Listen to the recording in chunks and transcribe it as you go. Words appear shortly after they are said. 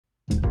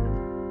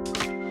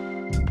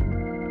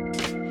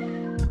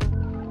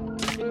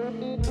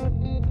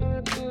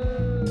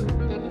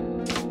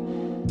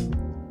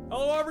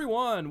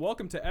everyone,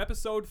 welcome to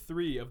episode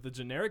 3 of the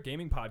Generic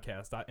Gaming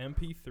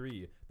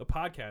Podcast.mp3, the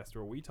podcast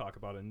where we talk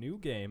about a new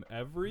game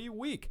every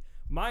week.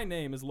 My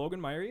name is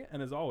Logan Myrie,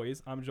 and as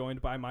always, I'm joined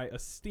by my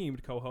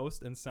esteemed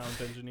co-host and sound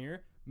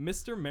engineer,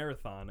 Mr.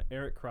 Marathon,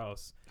 Eric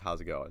Kraus.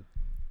 How's it going?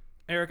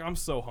 Eric, I'm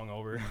so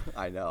hungover.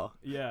 I know.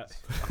 Yeah.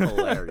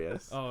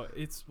 Hilarious.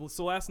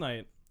 So last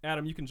night,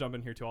 Adam, you can jump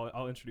in here too.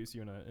 I'll introduce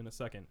you in a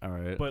second. All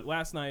right. But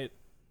last night,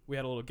 we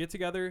had a little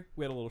get-together.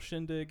 We had a little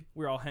shindig.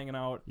 We were all hanging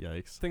out.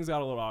 Yikes. Things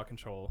got a little out of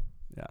control.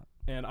 Yeah.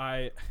 And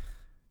I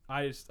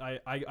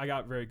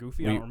got very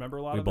goofy. I don't remember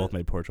a lot of it. We both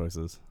made poor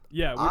choices.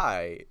 Yeah.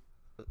 I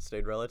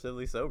stayed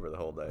relatively sober the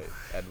whole night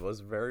and was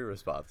very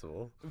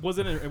responsible. It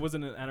wasn't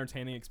an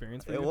entertaining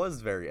experience for you? It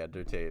was very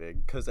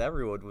entertaining because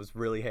everyone was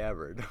really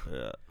hammered.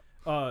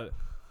 Yeah.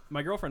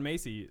 My girlfriend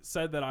Macy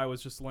said that I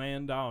was just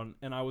laying down,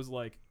 and I was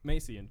like,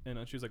 Macy,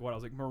 and she was like, what? I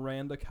was like,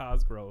 Miranda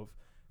Cosgrove.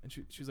 And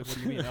she was like, what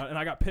do you mean? And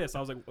I got pissed. I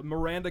was like,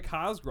 Miranda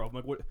Cosgrove. I'm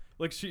like, what?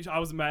 Like, I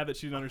was mad that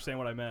she didn't understand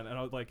what I meant. And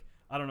I was like,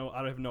 I don't know.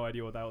 I have no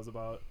idea what that was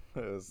about. It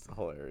was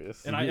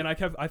hilarious. And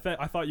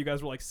I thought you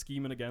guys were like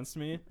scheming against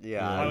me.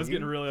 Yeah. I was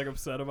getting really like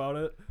upset about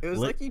it. It was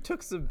like you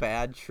took some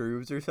bad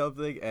shrooms or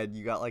something and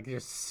you got like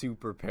just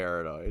super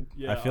paranoid.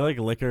 Yeah. I feel like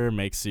liquor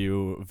makes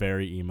you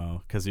very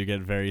emo because you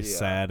get very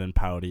sad and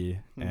pouty,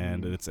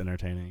 and it's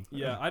entertaining.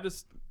 Yeah.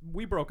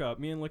 We broke up.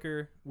 Me and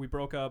Liquor, we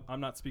broke up. I'm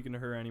not speaking to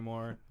her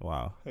anymore.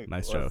 Wow. Nice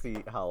Let's joke. see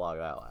how long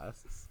that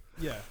lasts.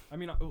 Yeah. I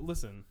mean,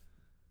 listen,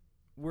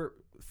 we're,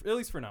 at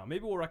least for now,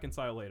 maybe we'll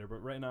reconcile later,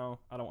 but right now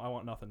I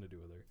want nothing to do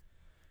with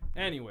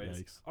her. Anyways.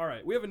 Yikes. All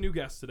right. We have a new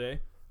guest today.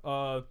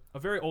 A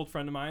very old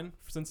friend of mine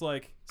since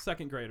like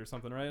second grade or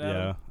something, right, Adam?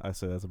 Yeah, I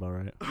say that's about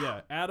right.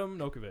 Yeah. Adam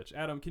Nokovich.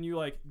 Adam, can you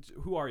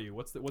who are you?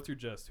 What's your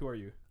gist? Who are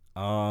you?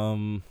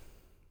 I'm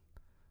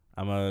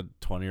a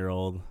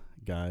 20-year-old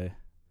guy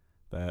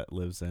that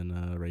lives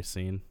in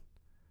Racine.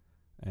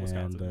 And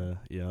Wisconsin.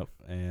 yep.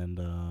 And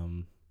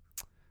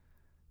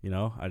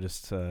I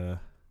just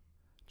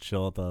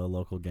chill at the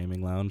local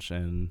gaming lounge,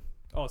 and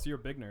Oh, so you're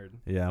a big nerd.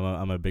 yeah,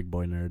 I'm a big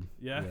boy nerd.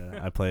 Yeah.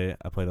 I play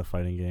the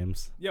fighting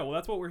games. Yeah. Well,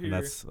 that's what we're here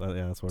That's what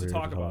to we're here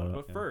talk about.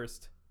 But yeah.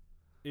 first,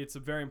 it's a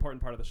very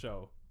important part of the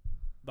show,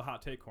 the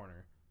hot take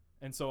corner.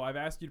 And so I've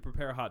asked you to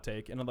prepare a hot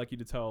take, and I'd like you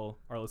to tell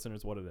our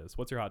listeners what it is.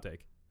 What's your hot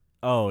take?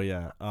 Oh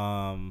yeah.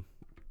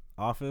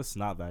 Office,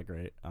 not that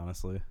great,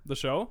 honestly. The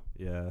show?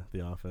 Yeah,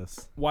 The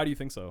Office. Why do you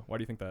think so? Why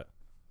do you think that?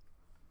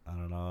 I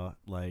don't know.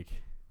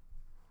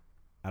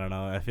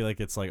 I feel like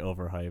it's like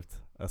overhyped,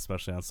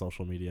 especially on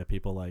social media.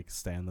 People like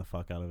stand the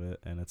fuck out of it,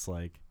 and it's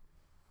like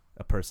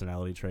a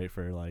personality trait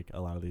for like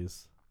a lot of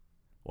these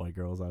white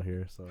girls out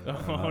here. So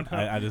No.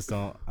 I just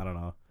don't. I don't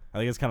know. I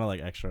think it's kind of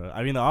like extra.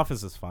 I mean, The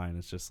Office is fine.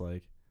 It's just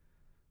like,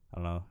 I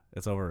don't know.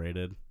 It's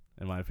overrated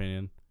in my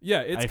opinion.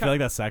 Yeah, I feel like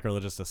that's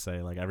sacrilegious to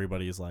say. Like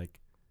everybody's like,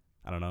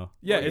 I don't know.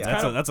 Yeah, Well, it's yeah.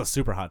 kind of That's a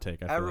super hot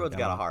take. I feel Everyone's like.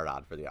 got a hard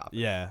on for The Office.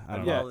 Yeah, I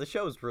don't Well, know. the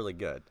show's really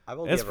good. I've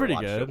only It's ever pretty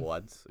watched good. it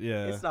once.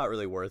 Yeah. It's not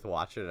really worth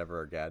watching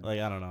ever again. Like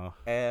I don't know.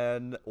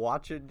 And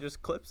watching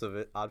just clips of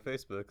it on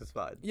Facebook is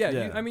fine. Yeah,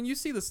 Yeah. I mean, you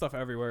see this stuff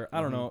everywhere. I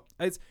don't know.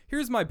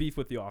 Here's my beef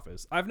with The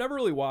Office. I've never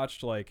really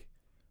watched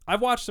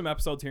I've watched some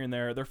episodes here and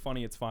there. They're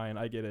funny. It's fine.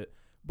 I get it.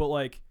 But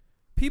like,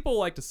 people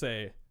like to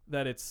say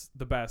that it's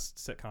the best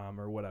sitcom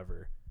or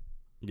whatever.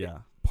 Yeah.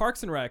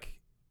 Parks and Rec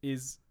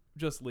is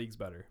just leagues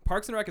better.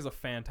 Parks and Rec is a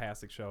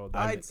fantastic show.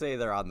 I'd say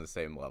they're on the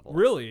same level.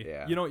 Really?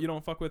 Yeah. You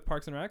don't fuck with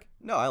Parks and Rec?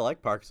 No, I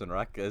like Parks and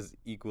Rec as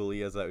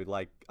equally as I would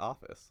like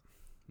Office.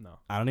 No.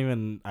 I haven't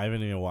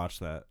even watched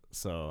that.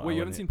 So Wait, you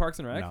haven't seen Parks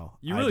and Rec? No.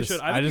 You really should.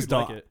 I think just you'd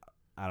don't like it.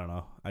 I don't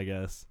know. I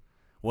guess.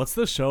 What's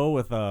the show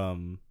with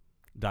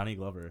Donnie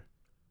Glover?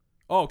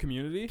 Oh,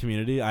 Community?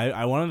 Community?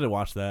 I wanted to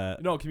watch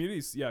that. No,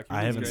 Community's I Community's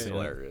haven't great. seen it.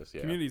 Hilarious,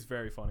 yeah. Community's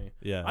very funny.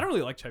 Yeah. I don't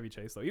really like Chevy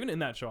Chase though. Even in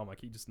that show, I'm like,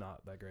 he's just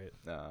not that great.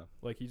 No.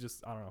 Like I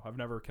don't know. I've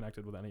never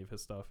connected with any of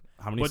his stuff.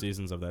 How many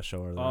seasons of that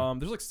show are there?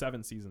 There's like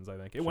 7 seasons, I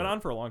think. It went on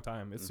for a long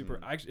time. It's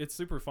it's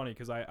super funny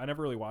because I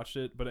never really watched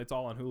it, but it's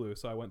all on Hulu,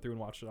 so I went through and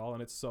watched it all,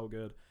 and it's so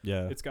good.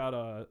 Yeah. It's got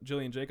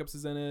Jillian Jacobs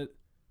is in it.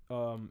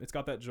 It's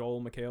got that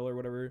Joel McHale or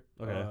whatever.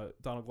 Okay.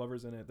 Donald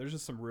Glover's in it. There's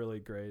just some really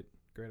great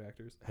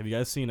actors. Have you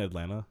guys seen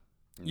Atlanta?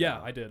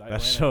 Yeah, I did.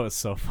 That show is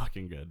so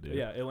fucking good, dude.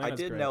 Yeah, Atlanta's I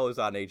didn't great. know it was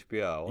on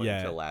HBO Yeah.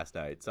 until last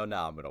night, so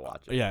now I'm gonna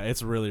watch it. Yeah,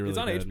 it's really, really It's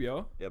on good.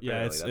 HBO. Yeah, Yeah,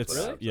 apparently it's that's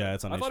what it is. yeah,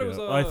 it's on I HBO. thought it was,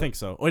 I think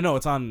so. Wait, no,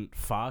 it's on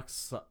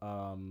Fox.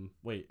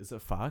 Wait, is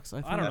it Fox?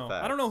 I think I don't know.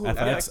 FX. I don't know who.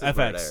 FX. is where it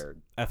FX.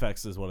 aired.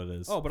 FX is what it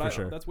is. Oh, but for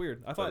sure. that's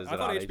weird. I But thought is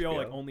it HBO, on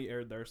like HBO? only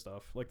aired their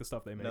stuff, like the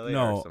stuff they make. No, they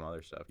No. aired some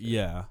other stuff. Too.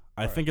 Yeah,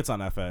 I think it's on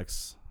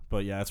FX,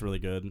 but yeah, it's really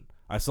good.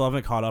 I still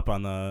haven't caught up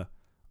on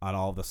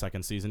all of the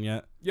second season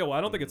yet. Yeah, well, I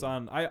don't think it's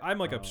on. I'm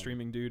like a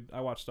streaming dude. I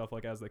watch stuff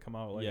like as they come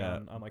out, like Yeah,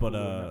 on like but,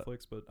 Hulu and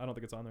Netflix, but I don't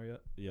think it's on there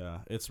yet. Yeah,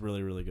 it's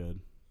really, really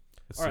good.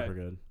 It's All super right.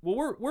 good.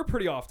 Well, we're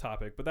pretty off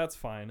topic, but that's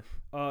fine.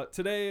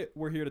 Today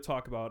we're here to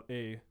talk about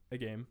a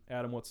game.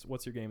 Adam,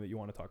 what's your game that you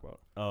want to talk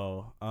about?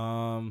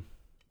 Oh,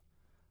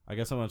 I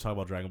guess I'm gonna talk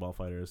about Dragon Ball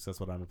Fighters. That's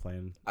what I've been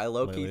playing. I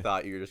low-key lately.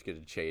 thought you were just gonna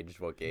change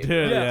what game Dude, we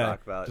were gonna yeah.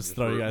 talk about. Just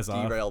throw you guys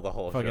off. Derail the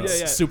whole Fucking show.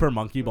 Yeah. Super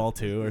Monkey Ball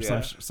 2 or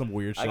Yeah. some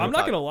weird shit. I'm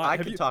not gonna lie, I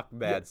have can you- talk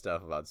bad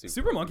stuff about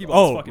Super Monkey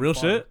Ball. is Oh, fucking real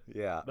fun. shit?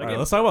 Yeah. That All right, game-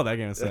 let's talk about that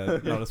game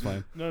instead. No, that's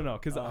fine. No,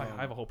 because I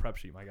have a whole prep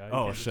sheet, my guy. You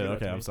Oh can't just shit. do that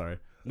Okay, to I'm me. sorry.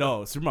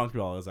 No, Super Monkey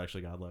Ball is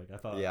actually godlike. I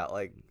thought. Yeah,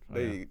 like Oh,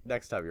 yeah. maybe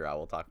next time you're out,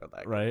 we'll talk about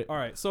that. Right. All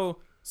right, so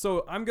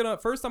I'm gonna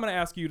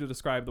ask you to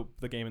describe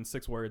the game in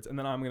 6 words, and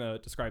then I'm gonna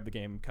describe the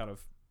game kind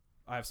of.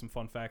 I have some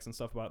fun facts and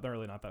stuff about it. They're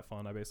really not that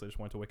fun. I basically just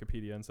went to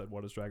Wikipedia and said,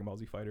 "What is Dragon Ball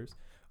Z Fighters?"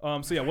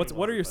 So yeah,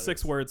 what are your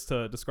 6 words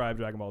to describe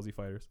Dragon Ball Z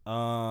Fighters?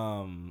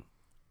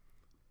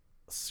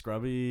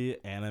 Scrubby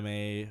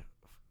anime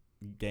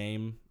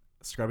game.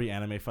 Scrubby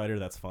anime fighter.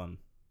 That's fun.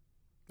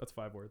 That's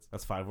 5 words.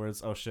 That's 5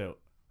 words. Oh shit.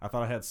 I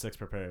thought I had 6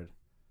 prepared.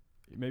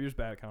 Maybe you're just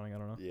bad at counting. I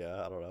don't know.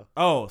 Yeah, I don't know.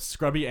 Oh,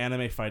 scrubby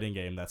anime fighting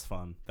game. That's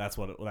fun. That's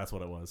what it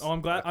was. Oh,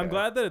 I'm glad. I'm Okay.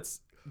 glad that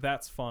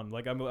that's fun.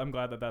 Like I'm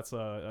glad that that's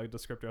a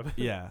descriptor of it.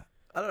 Yeah.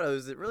 I don't know.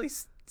 Is it really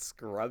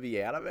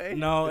scrubby anime?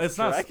 No, it's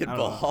not- Dragon I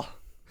don't know. Ball.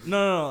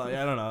 No, I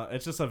don't know.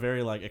 It's just a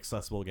very like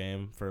accessible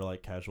game for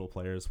like casual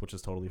players, which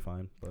is totally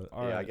fine. But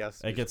All Yeah, right. I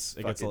guess it gets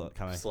a fucking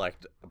kind of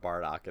select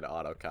Bardock and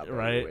auto combo.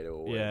 right. Way to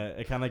win. Yeah,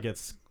 it kind of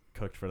gets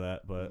cooked for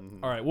that, but Mhm.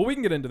 All right. Well, we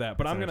can get into that,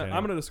 but It's I'm entertaining.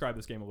 gonna describe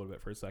this game a little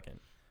bit for a second.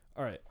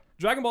 All right.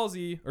 Dragon Ball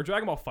Z or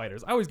Dragon Ball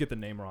Fighters. I always get the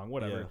name wrong.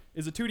 Whatever. Yeah.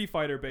 Is a 2D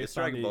fighter It's based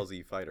on Dragon the Ball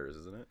Z Fighters,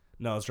 isn't it?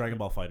 no, it's Dragon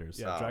Ball Fighters.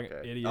 Yeah, Oh, Dragon-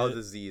 okay. idiot. Oh,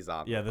 the Z's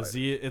on. Yeah, the Fighters.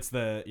 Z. It's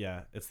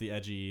the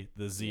edgy.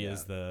 The Z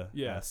is the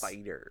Yeah. S.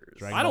 Fighters.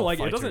 Dragon I don't Ball like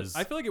it. It Fighters.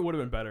 doesn't. I feel like it would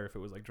have been better if it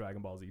was like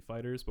Dragon Ball Z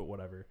Fighters, but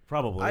whatever.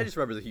 Probably. I just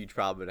remember the huge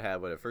problem it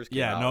had when it first came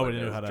Yeah, out. nobody when it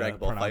knew was how to Dragon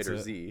Ball pronounce Fighter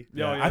it. Z.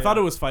 yeah, Yeah, I thought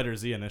yeah. it was Fighter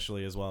Z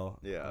initially as well.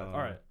 Yeah. Um,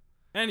 All right.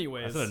 I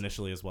Anyways, said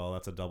initially as well.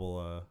 That's a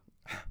double.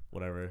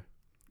 Whatever.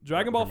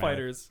 Dragon Ball Dramatic.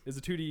 Fighters is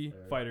a 2D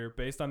fighter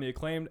based on the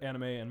acclaimed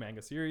anime and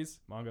manga series,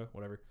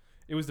 whatever.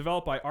 It was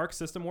developed by Arc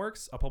System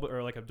Works,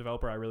 a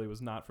developer I really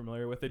was not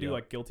familiar with. They do Yep.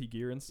 like Guilty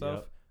Gear and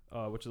stuff,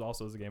 which is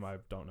also a game I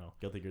don't know.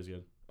 Guilty Gear's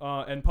good.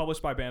 And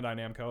published by Bandai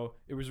Namco.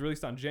 It was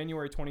released on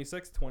January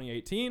 26,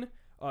 2018.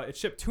 It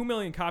shipped 2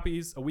 million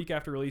copies a week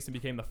after release and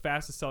became the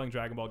fastest selling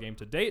Dragon Ball game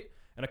to date.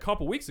 And a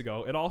couple weeks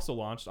ago, it also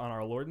launched on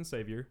our Lord and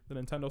Savior, the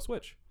Nintendo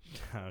Switch.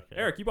 Okay.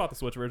 Eric, you bought the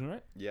Switch version,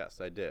 right?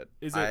 Yes, I did.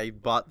 Is it- I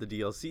bought the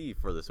DLC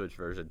for the Switch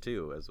version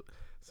too,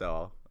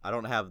 so I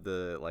don't have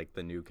the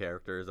new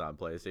characters on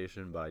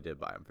PlayStation, but I did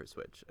buy them for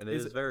Switch, and it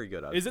Is is it- very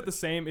good. On Is it Switch. the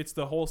same? It's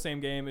the whole same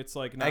game. It's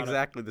like not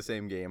exactly the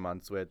same game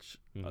on Switch?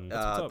 Mhm.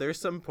 That's what's up. There's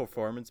some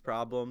performance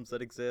problems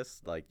that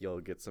exist. Like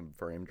you'll get some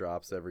frame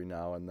drops every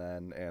now and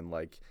then, and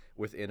like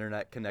with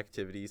internet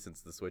connectivity,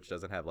 since the Switch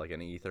doesn't have like an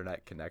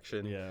Ethernet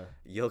connection, Yeah.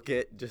 you'll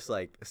get just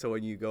like so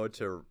when you go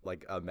to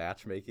like a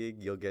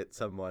matchmaking, you'll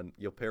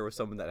pair with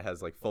someone that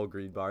has like full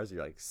green bars.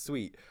 You're like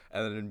sweet,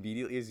 and then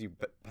immediately as you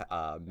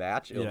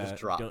match, it'll Yeah, just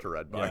drop go- to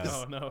red yeah. bars.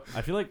 Oh no.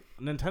 I feel like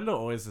Nintendo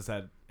always has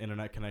had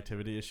internet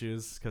connectivity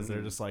issues because they're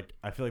Mhm. just like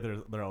I feel like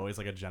they're always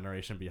like a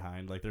generation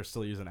behind. Like they're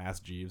still using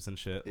Ask Jeeves and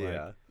shit. Like,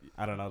 Yeah.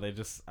 I don't know.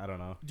 I don't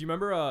know. Do you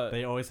remember?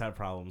 They always have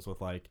problems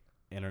with like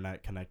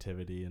internet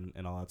connectivity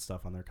and all that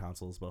stuff on their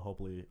consoles. But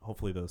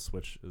hopefully the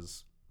Switch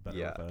is better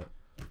Yeah. with that.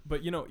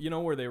 But you know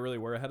where they really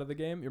were ahead of the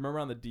game. You remember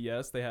on the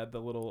DS they had the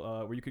little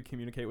where you could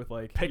communicate with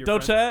like your Picto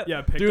friends? Chat.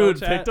 Yeah, Picto dude.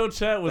 Chat. Picto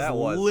Chat was, That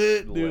was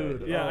lit, lit.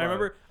 dude. Yeah, Oh, I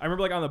remember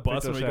like on the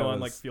bus when we Picto go Chat on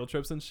like was- field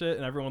trips and shit,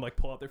 and everyone would, like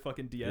pull out their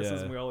fucking DSs Yeah.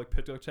 and we all like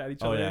Picto Chat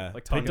each Oh other. yeah.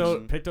 Like talking.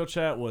 Picto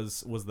Chat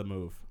was the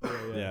move.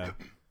 Yeah.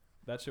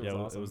 That shit was Yeah.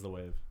 awesome. It was the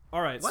wave.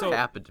 All right, What so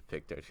happened to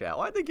Picto Chat?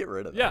 Why'd they get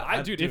rid of that?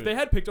 yeah, dude, if dude. they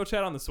had Picto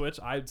Chat on the Switch,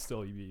 I'd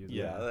still be using it.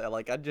 Yeah.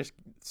 Like I'd just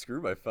screw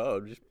my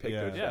phone, just Picto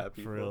Yeah, Chat yeah,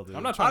 people. for real, dude.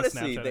 I'm not trying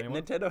Honestly, to Snapchat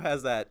anyone. Nintendo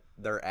has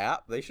their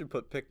app. They should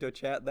put Picto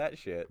Chat in that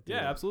shit.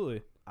 Yeah,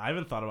 absolutely. I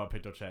haven't thought about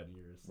Picto Chat in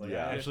years. Like,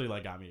 Yeah. it actually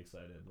like got me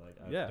excited. Like,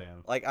 Yeah.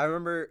 damn. Like I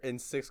remember in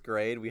 6th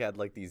grade, we had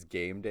like these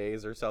game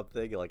days or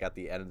something, like at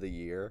the end of the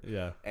year,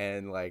 Yeah.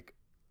 and like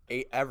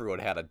everyone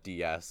had a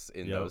DS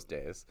in Yep. those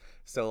days.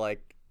 So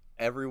like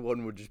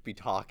everyone would just be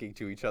talking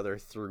to each other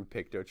through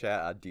Picto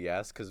Chat on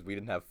DS because we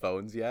didn't have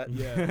phones yet.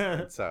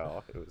 Yeah.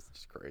 So it was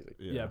just crazy.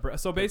 Yeah,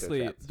 so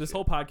basically, Chat's this shit.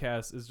 whole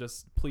podcast is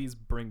just please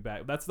bring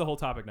back. That's the whole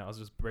topic now. Is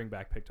just bring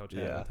back Picto Chat.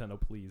 Yeah. Nintendo,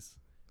 please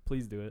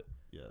do it.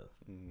 Yeah.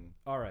 Mm.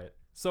 All right.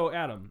 So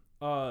Adam,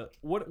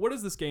 what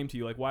is this game to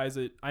you? Like, why is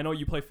it? I know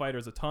you play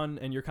fighters a ton,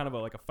 and you're kind of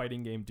like a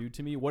fighting game dude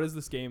to me. What is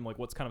this game like?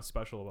 What's kind of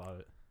special about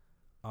it?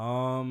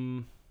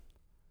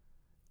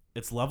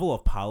 Its level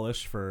of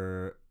polish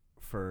for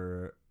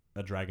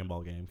a Dragon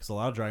Ball game, because a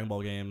lot of Dragon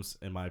Ball games,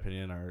 in my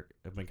opinion,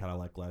 have been kind of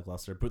like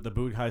lackluster. But the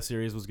Budokai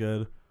series was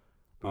good.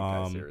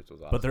 Budokai series was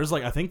awesome. But there's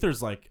like I think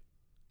there's like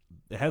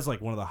it has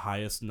like one of the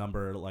highest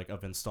number like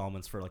of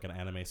installments for like an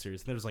anime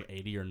series. I think there's like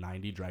 80 or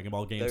 90 Dragon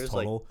Ball games There's,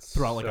 like, total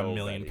throughout like a so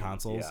million many,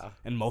 consoles, yeah.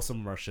 and most of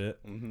them are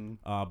shit. Mm-hmm.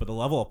 But the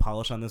level of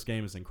polish on this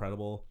game is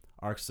incredible.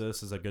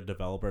 ArcSys is a good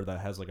developer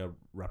that has like a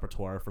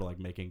repertoire for like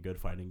making good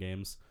fighting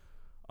games.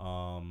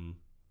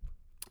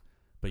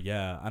 But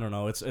yeah, I don't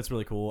know. It's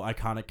really cool.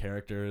 Iconic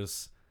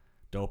characters,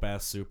 dope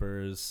ass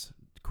supers,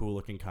 cool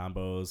looking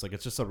combos. Like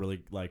it's just a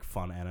really like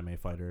fun anime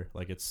fighter.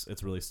 Like it's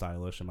really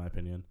stylish in my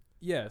opinion.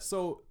 Yeah.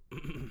 So,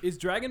 is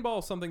Dragon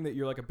Ball something that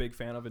you're like a big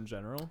fan of in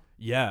general?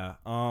 Yeah.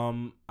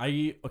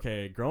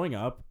 Growing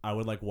up, I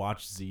would like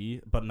watch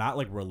Z, but not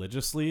like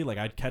religiously. Like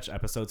I'd catch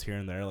episodes here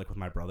and there, like with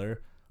my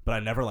brother, but I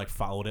never like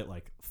followed it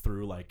like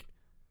through like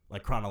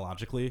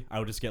chronologically. I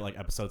would just get like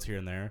episodes here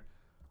and there.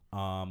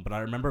 But I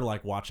remember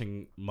like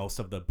watching most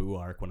of the Boo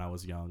arc when I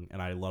was young,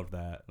 and I loved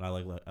that. And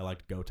I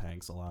liked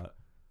Gotenks a lot.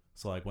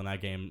 So like when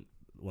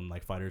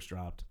like Fighters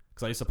dropped,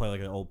 because I used to play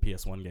like an old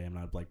PS1 game, and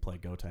I'd like play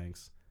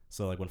Gotenks.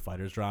 So like when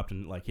Fighters dropped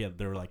and like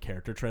there were like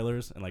character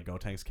trailers, and like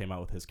Gotenks came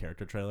out with his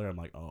character trailer, I'm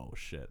like, oh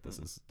shit, this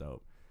is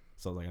dope.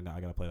 So I was like,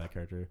 I gotta play that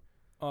character.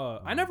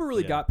 I never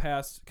really got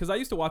past, because I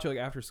used to watch it like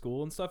after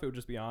school and stuff. It would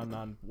just be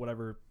on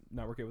whatever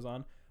network it was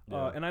on.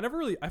 Yeah. And I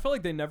felt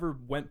like they never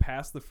went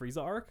past the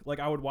Frieza arc. Like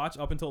I would watch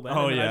up until then,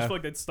 Oh, and then I yeah. just feel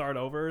like they'd start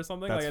over or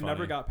something. That's like I never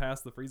funny. got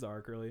past the Frieza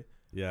arc really.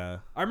 Yeah.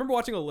 I remember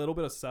watching a little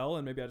bit of Cell,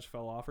 and maybe I just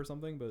fell off or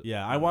something. But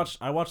Yeah, I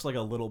watched like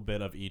a little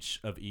bit of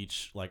each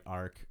like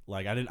arc.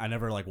 Like I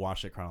never like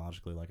watched it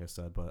chronologically, like I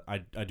said, but I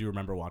do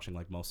remember watching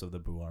like most of the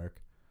Boo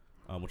arc,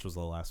 which was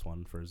the last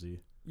one for Z.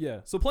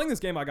 Yeah. So playing this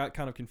game, I got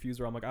kind of confused.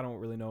 Where I'm like, I don't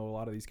really know a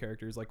lot of these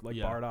characters. Like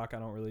Yeah. Bardock, I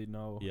don't really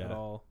know Yeah. at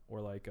all. Or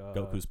like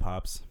Goku's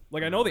pops.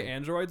 Like I know the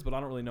androids, but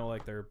I don't really know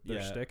like their Yeah.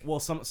 shtick. Well,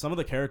 some of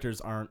the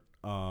characters aren't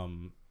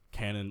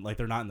canon. Like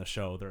they're not in the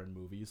show. They're in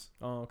movies.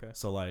 Oh, okay.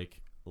 So like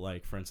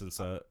for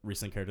instance, a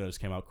recent character that just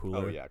came out,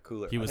 Cooler. Oh yeah,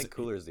 Cooler. I think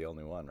Cooler's the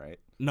only one, right?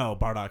 No,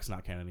 Bardock's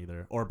not canon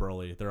either, or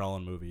Broly. They're all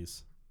in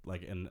movies.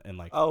 Like in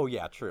like. Oh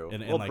yeah, true.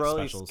 In Well, like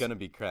Broly's specials. gonna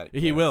be credit.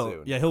 He will.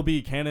 Soon. Yeah, he'll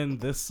be canon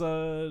this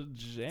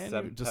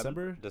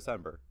December.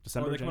 December.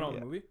 Oh, they coming out yeah.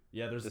 with a movie?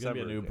 Yeah, there's gonna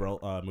be a new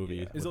movie.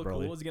 Yeah. Is it with cool?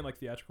 Broly. Is it getting like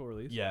theatrical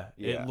release? Yeah,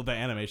 Yeah. the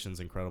animation's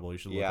incredible. You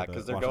should Yeah, look at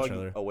because the they're watch the going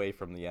trailer. away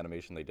from the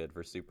animation they did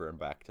for Super and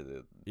back to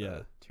the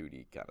Yeah.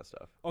 2D kind of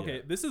stuff. Okay,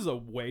 Yeah. this is a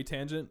way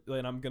tangent,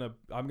 and I'm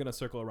gonna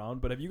circle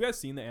around. But have you guys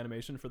seen the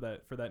animation for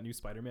that new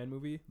Spider-Man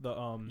movie? The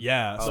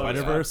Yeah, Oh,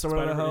 Spider-Verse or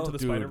whatever the hell. Into the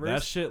Dude, Spider-Verse?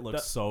 that shit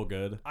looks That- so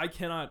good. I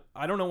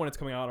don't know when it's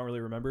coming out. I don't really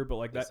remember, but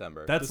like that.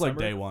 December. That's like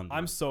December? day one.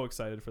 I'm so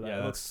excited for that.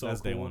 Yeah, it looks so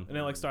that's cool. day one. And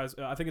it like stars.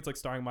 I think it's like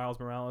starring Miles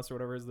Morales or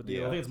whatever is the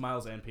deal. Yeah. I think it's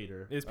Miles and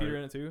Peter. Is Peter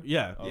in it too?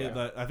 Yeah, Oh, yeah.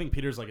 yeah. I think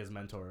Peter's like his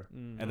mentor,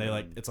 Mm. and they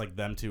like it's like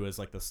them two as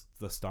like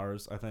the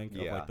stars. I think. Of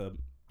Yeah. like the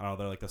I don't know.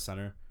 They're like the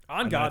center.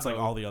 On And then God, it's like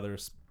though, all the other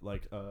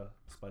like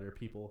spider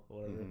people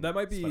or whatever. Mhm. that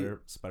might be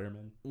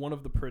Spider-Man. one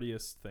of the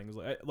prettiest things.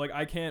 Like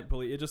I can't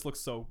believe it. Just looks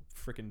so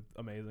freaking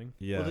amazing.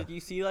 Yeah. Well, did you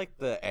see like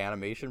the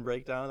animation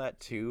breakdown of that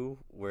too?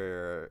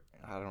 Where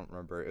I don't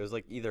remember. It was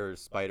like either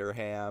Spider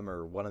Ham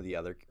or one of the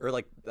other, or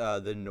like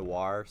the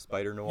Noir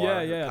Spider Noir.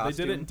 Yeah, yeah. Costume.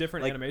 They did it in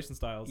different Like, animation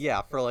styles.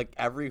 Yeah, for like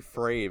every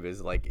frame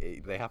is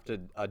like they have to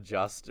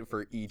adjust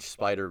for each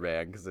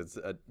Spider-Man because it's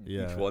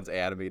Yeah. each one's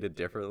animated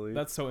differently.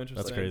 That's so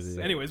interesting.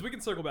 crazy. Anyways, we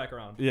can circle back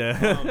around.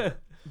 Yeah.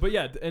 But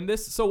yeah, and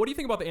this. So, what do you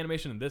think about the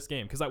animation in this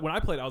game? Because when I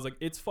played, I was like,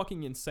 it's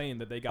fucking insane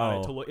that they got it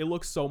Oh. to look. It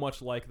looks so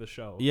much like the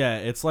show. Yeah,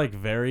 it's like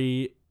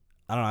very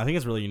I don't know, I think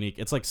it's really unique.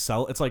 It's like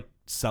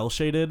cell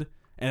shaded,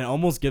 and it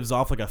almost gives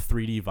off like a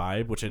 3D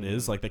vibe, which it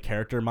is. Like the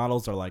character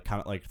models are like kind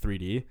of like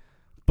 3D,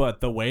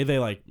 but the way they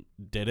like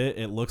did it,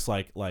 it looks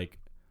like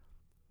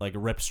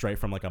ripped straight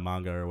from like a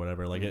manga or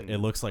whatever. Like it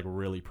looks like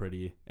really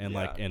pretty and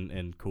like Yeah.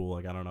 and cool.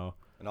 Like I don't know.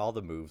 and all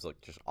the moves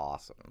look just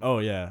awesome. Oh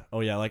yeah.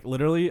 Like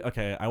literally.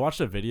 Okay, I watched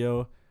a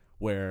video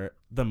where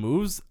the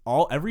moves,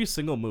 every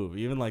single move,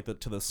 even like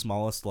to the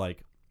smallest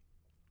like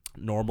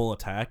normal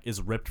attack,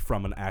 is ripped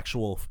from an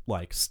actual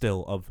like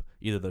still of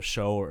either the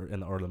show or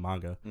the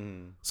manga.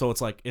 Mm. So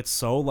it's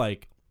so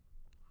like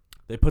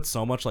they put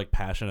so much like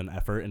passion and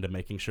effort into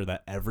making sure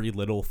that every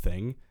little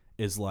thing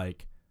is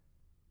like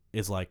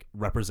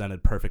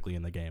represented perfectly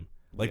in the game.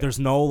 Like Yeah. there's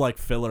no like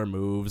filler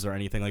moves or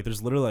anything. Like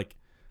there's literally like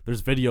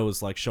there's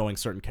videos like showing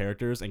certain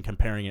characters and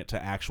comparing it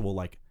to actual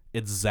like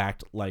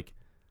exact like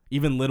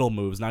even little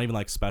moves, not even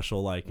like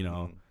special like you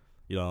know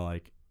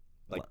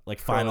like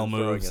final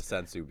throwing moves. a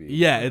sensu beat.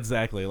 Yeah,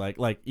 exactly.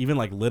 Like even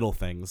like little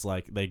things,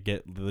 like they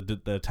get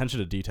the attention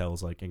to detail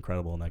is like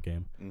incredible in that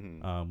game,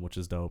 which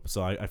is dope.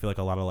 So I feel like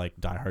a lot of like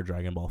diehard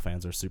Dragon Ball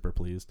fans are super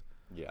pleased.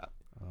 Yeah.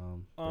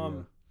 But yeah.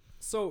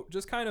 So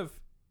just kind of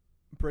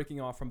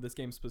breaking off from this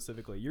game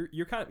specifically,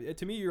 you're kind of,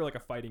 to me, you're like a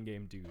fighting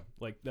game dude.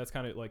 Like that's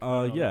kind of like I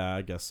don't know, yeah,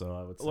 I guess so.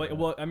 I would say. like that.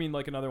 well, I mean,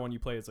 like another one you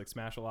play is like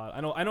Smash a lot.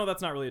 I know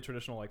that's not really a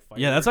traditional like fight.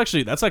 Yeah, that's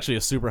actually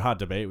a super hot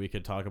debate we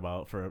could talk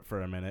about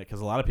for a minute, because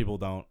a lot of people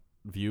don't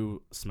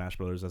view Smash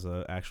Brothers as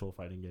an actual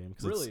fighting game.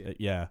 Really?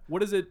 Yeah.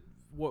 What is it?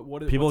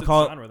 What is People what's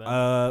call its genre,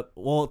 then?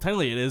 well,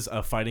 technically it is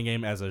a fighting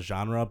game as a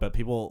genre, but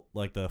people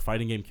like the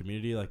fighting game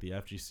community, like the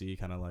FGC,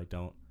 kind of like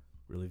don't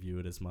really view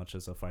it as much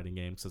as a fighting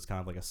game, because it's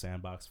kind of like a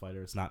sandbox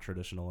fighter. It's not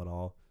traditional at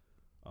all.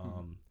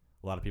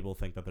 A lot of people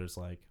think that there's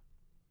like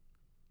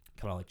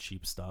kind of like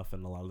cheap stuff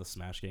in a lot of the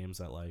Smash games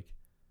that like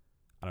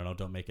I don't know,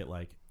 don't make it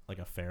like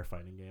a fair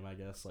fighting game, I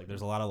guess. Like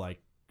there's a lot of like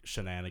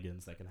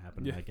shenanigans that can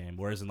happen in that game,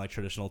 whereas in like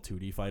traditional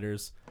 2D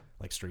fighters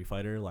like Street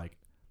Fighter, like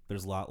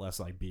there's a lot less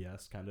like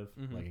BS kind of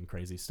like and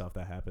crazy stuff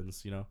that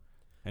happens, you know,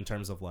 in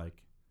terms of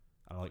like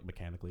I don't know, like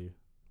mechanically.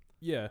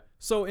 Yeah.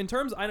 So in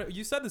terms, I know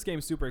you said this game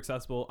is super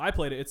accessible. I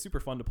played it. It's super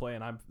fun to play,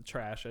 and I'm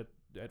trash at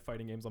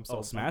fighting games. I'm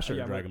so Smash or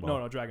Dragon Ball?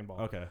 No, Dragon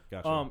Ball. Okay,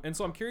 gotcha. And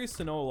so I'm curious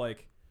to know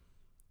like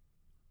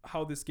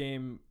how this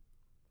game,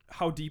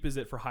 how deep is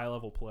it for high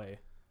level play?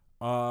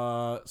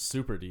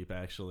 Super deep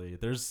actually.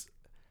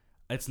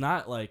 It's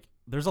not like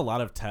there's a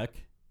lot of tech,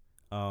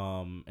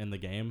 in the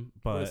game,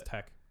 but What is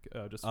tech?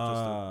 Just to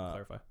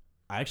clarify.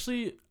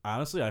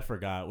 Honestly, I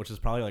forgot, which is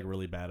probably like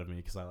really bad of me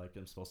because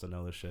I'm supposed to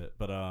know this shit.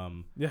 But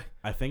Yeah.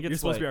 I think it's You're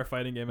supposed like, to be our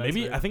fighting game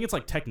maybe expert. I think it's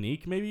like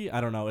technique. Maybe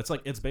I don't know. It's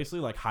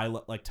basically like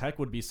like tech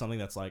would be something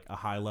that's like a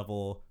high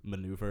level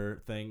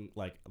maneuver thing,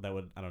 like that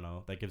would, I don't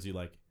know, that gives you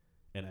like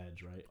an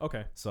edge, right?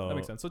 Okay. So That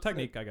makes sense. So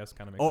technique, I guess,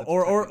 kind of makes sense.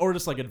 or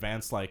just like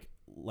advanced like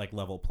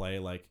level play,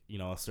 like, you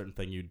know, a certain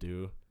thing you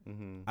do.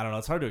 Mm-hmm. I don't know.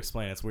 It's hard to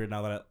explain. It's weird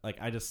now that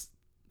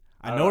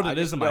I don't know know, what I it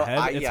is just in my know-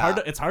 head.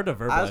 It's hard to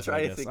verbalize. I was trying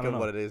I to guess. think I don't of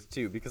know. what it is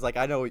too, because like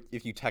I know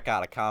if you tech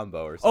out a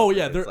combo or something. Oh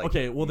yeah, it's, like,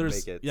 okay. Well, you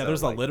there's make it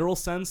there's so, a like, literal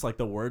sense, like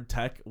the word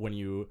tech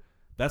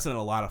that's in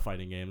a lot of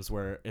fighting games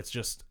where it's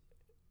just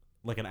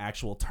like an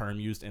actual term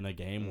used in a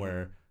game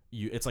where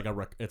it's like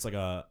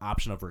a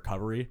option of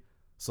recovery.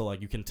 So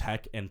like you can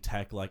tech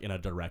like in a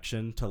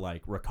direction to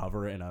like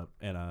recover in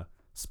a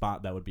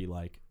spot that would be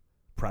like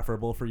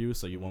preferable for you,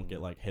 so you won't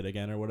get like hit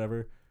again or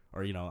whatever.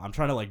 Or, you know, I'm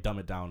trying to like dumb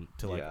it down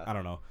to like, Yeah. I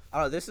don't know. I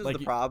don't know. This is like,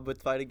 the problem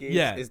with fighting games.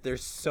 Yeah. Is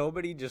there's so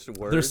many just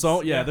words. There's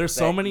so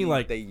that many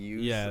like they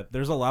use. Yeah,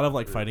 there's a lot of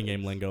like for fighting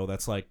game things. lingo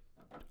that's like,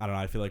 I don't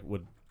know, I feel like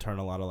would turn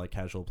a lot of like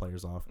casual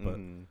players off, but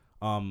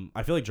Mhm.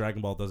 I feel like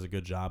Dragon Ball does a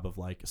good job of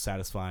like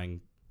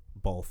satisfying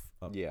both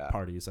Yeah.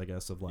 parties, I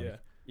guess, of like Yeah.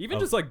 Even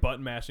of- just like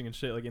button mashing and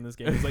shit like in this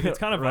game. It's like it's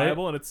kind of Right?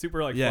 viable and it's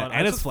super like yeah, fun.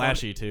 and it's just fun.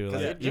 flashy too. 'Cause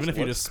Like, it even just if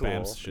you looks just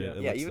spam cool. shit,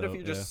 it Yeah, looks even if dope,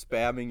 you're just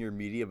spamming your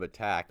medium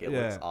attack, it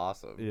looks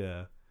awesome.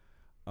 yeah.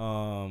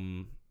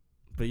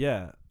 But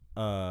yeah,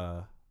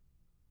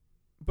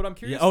 But I'm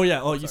curious. yeah. Oh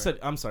yeah. Oh, you sorry. said,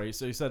 I'm sorry.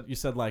 So you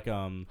said like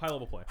high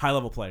level play. high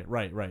level play.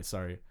 Right.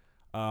 Sorry.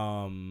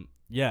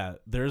 Yeah.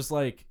 There's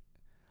like,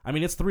 I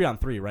mean, it's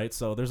 3-on-3, right?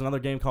 So there's another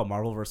game called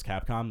Marvel vs.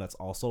 Capcom that's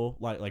also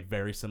like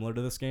very similar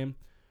to this game.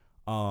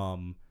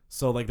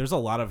 So like there's a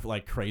lot of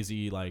like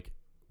crazy like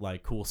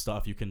cool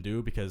stuff you can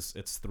do because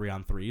it's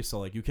 3-on-3. So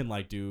like you can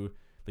like do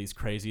these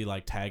crazy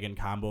like tag in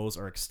combos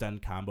or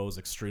extend combos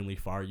extremely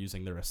far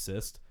using their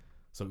assist.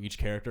 So each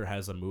character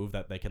has a move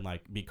that they can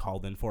like be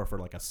called in for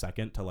like a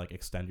second to like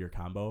extend your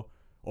combo,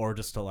 or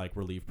just to like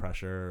relieve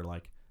pressure or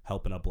like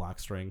help in a block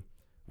string,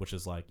 which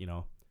is like, you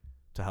know,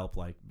 to help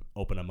like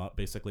open them up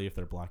basically if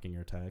they're blocking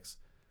your attacks.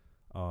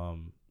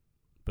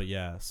 But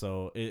yeah,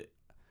 so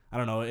I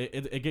don't know,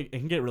 it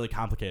can get really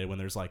complicated when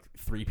there's like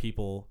 3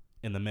 people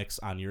in the mix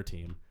on your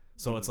team.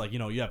 So it's like, you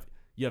know, you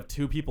have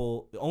 2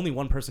 people, only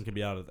one person can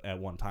be out at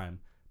one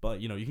time. But,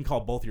 you know, you can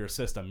call both your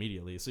assists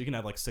immediately. So you can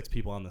have like 6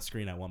 people on the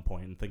screen at one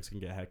point and things can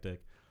get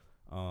hectic.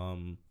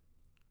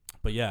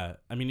 But yeah,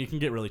 I mean, you can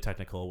get really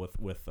technical with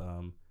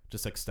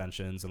just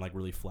extensions and like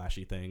really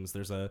flashy things.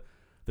 There's a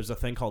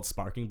thing called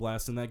Sparking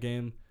Blast in that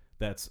game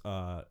that's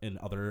in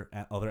other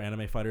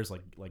anime fighters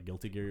like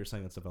Guilty Gear, you're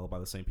saying, that's developed by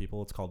the same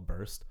people. It's called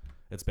Burst.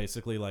 It's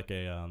basically like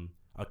a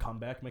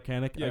comeback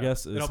mechanic, I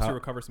guess. It helps you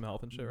recover some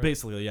health and shit, right?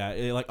 Basically, yeah.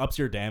 It like ups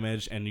your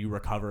damage and you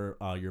recover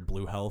your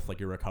blue health,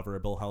 like your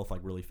recoverable health, like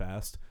really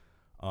fast.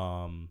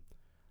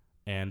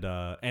 And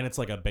it's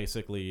like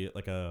basically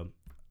like a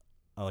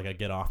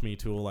get off me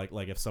tool. Like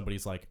if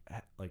somebody's like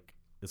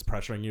is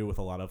pressuring you with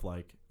a lot of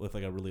with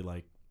a really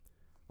like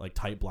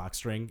tight block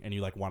string and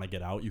you like want to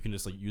get out, you can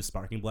just like use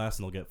Sparking Blast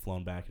and they'll get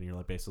flown back and you're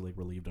like basically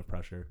relieved of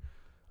pressure.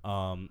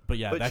 But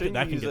yeah, But that shouldn't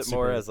can you get use it super,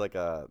 more as like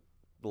a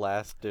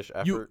last dish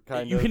effort you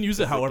kind of? can use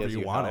it 'cause however gives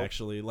you want health?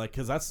 actually, like,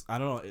 because that's, I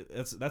don't know,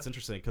 that's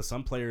interesting because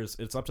some players,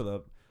 it's up to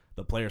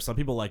the player. Some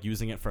people like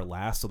using it for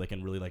last so they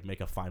can really like make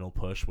a final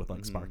push with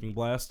like Sparking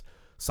Blast.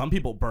 Some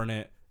people burn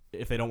it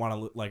if they don't want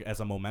to, like,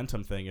 as a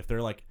momentum thing. If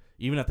they're like,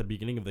 even at the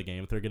beginning of the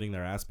game, if they're getting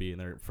their ass beat and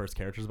their first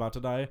character's about to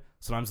die,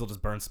 sometimes they'll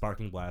just burn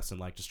Sparking Blast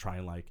and like just try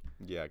and like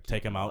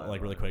take them out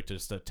like really quick to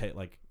just to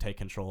take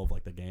control of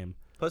like the game.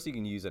 Plus, you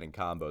can use it in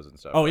combos and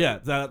stuff. Oh right?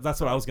 yeah, that's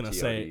what I was gonna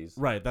say. TODs.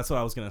 Right, that's what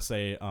I was gonna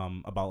say.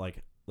 About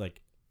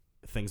like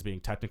things being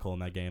technical in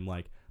that game.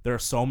 Like there are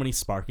so many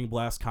Sparking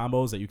Blast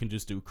combos that you can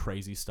just do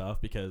crazy stuff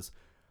because,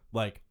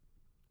 like,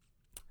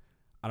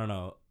 I don't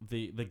know,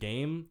 the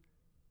game.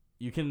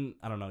 You can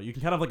kind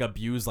of like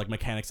abuse like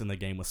mechanics in the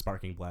game with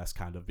Sparking Blast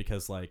kind of,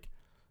 because like,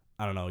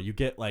 I don't know, you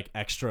get like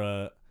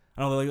extra,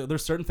 I don't know, like,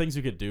 there's certain things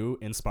you could do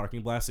in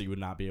Sparking Blast that you would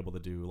not be able to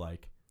do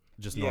like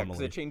just Yeah, because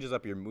normally. it changes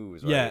up your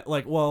moves, right? Yeah,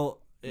 like,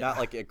 well, Not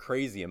like a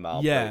crazy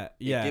amount. Yeah, but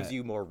yeah. It gives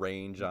you more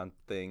range on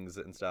things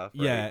and stuff.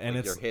 Right? Yeah, and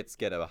like it's, your hits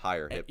get a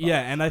higher hit. yeah,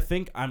 box. and I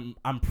think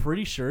I'm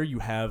pretty sure you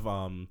have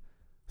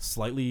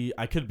slightly,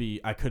 I could be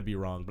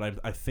wrong, but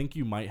I think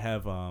you might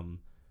have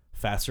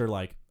faster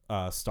like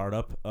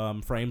startup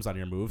frames on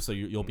your move, so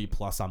you'll be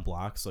plus on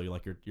blocks, so you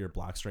like your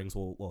block strings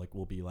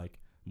will be like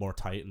more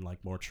tight and like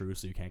more true,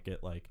 so you can't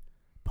get like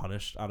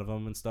punished out of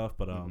them and stuff.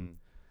 But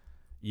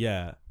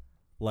yeah,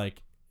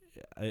 like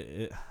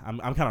I'm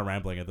kind of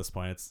rambling at this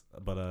point.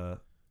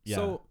 Yeah.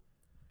 So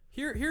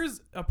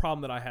Here's a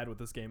problem that I had with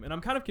this game, and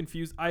I'm kind of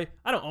confused. I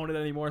don't own it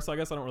anymore, so I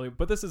guess I don't really.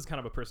 But this is kind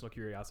of a personal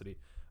curiosity.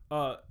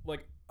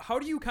 Like, how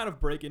do you kind of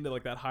break into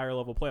like that higher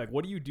level play? Like,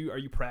 what do you do? Are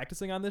you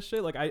practicing on this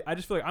shit? Like, I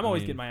just feel like I'm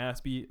always getting my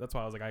ass beat. That's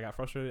why I was like, I got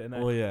frustrated. And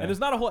then, Well, yeah. and there's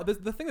not a whole.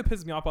 The thing that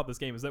pisses me off about this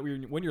game is that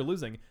when you're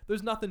losing,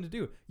 there's nothing to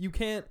do. You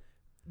can't.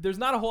 There's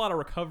not a whole lot of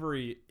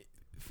recovery.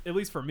 At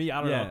least for me,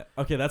 I don't know.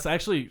 Okay, that's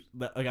actually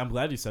like I'm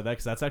glad you said that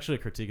because that's actually a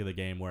critique of the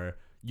game where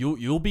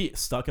you'll be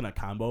stuck in a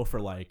combo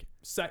for like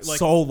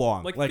so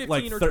long, like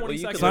 15 or 20 Well, you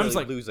seconds. can Sometimes, really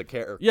like, lose a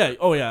character. Yeah.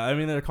 Oh yeah. I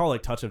mean, they're called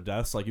like touch of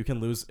deaths. Like you can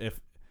lose if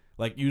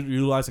like you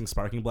utilizing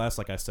sparking blast,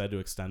 like I said, to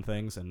extend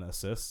things and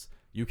assists.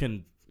 You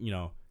can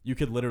you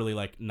could literally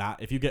like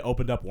not if you get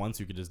opened up once,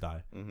 you could just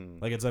die. Mm-hmm.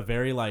 Like it's a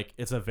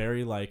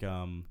very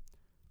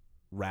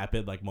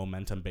rapid like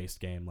momentum based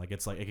game. Like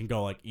it's like it can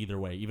go like either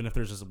way. Even if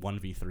there's just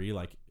 1v3,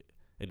 like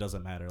it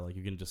doesn't matter. Like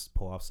you can just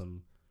pull off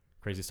some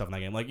crazy stuff in that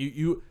game. Like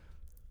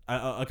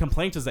a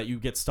complaint is that you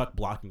get stuck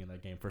blocking in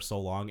that game for so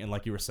long. And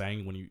like you were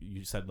saying when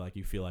you said like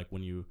you feel like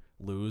when you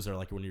lose or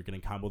like when you're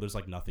getting combo, there's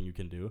like nothing you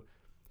can do.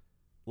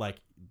 Like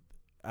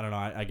I don't know.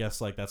 I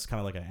guess like that's kind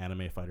of like an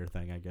anime fighter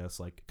thing. I guess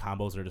like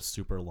combos are just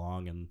super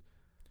long and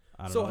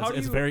I don't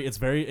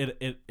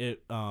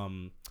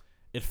know.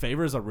 It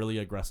favors a really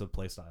aggressive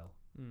play style.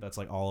 That's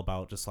like all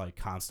about just like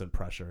constant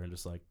pressure and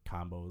just like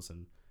combos,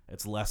 and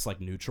it's less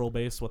like neutral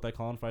based what they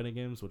call in fighting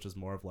games, which is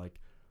more of like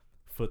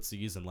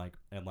footsies and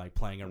like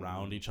playing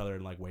around each other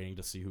and like waiting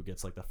to see who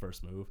gets like the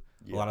first move.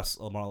 Yeah.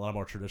 A lot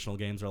more traditional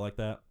games are like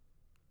that,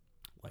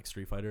 like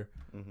Street Fighter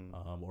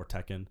or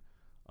Tekken.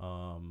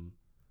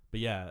 But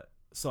yeah,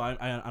 so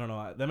I don't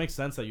know. That makes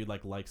sense that you'd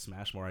like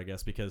Smash more, I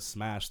guess, because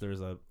Smash there's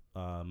a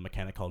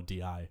mechanic called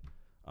DI.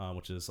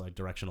 Which is like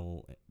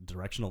directional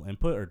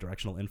input or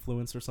directional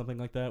influence or something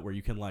like that, where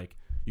you can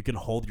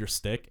hold your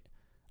stick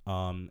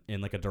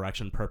in like a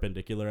direction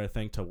perpendicular, I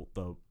think, to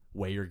the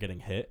way you're getting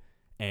hit,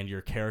 and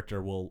your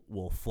character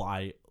will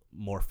fly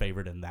more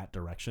favored in that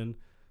direction.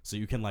 So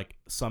you can like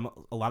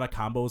a lot of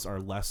combos are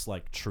less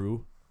like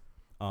true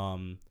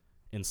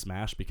in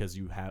Smash because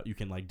you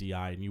can like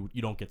DI and you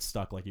don't get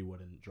stuck like you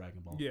would in Dragon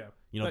Ball. Yeah.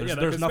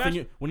 There's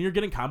nothing when you're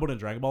getting comboed in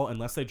Dragon Ball,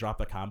 unless they drop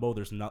the combo,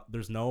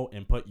 there's no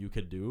input you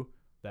could do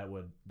that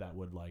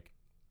would like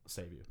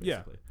save you, basically.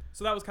 Yeah.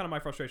 So that was kind of my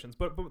frustrations.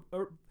 But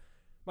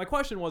my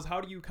question was, how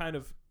do you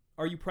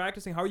are you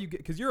practicing? How are you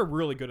because you're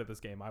really good at this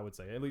game, I would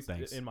say, at least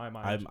in my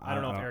mind. I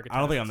don't know if Eric. I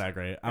don't think I'm that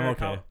great. I'm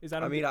Eric, okay.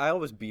 I mean, I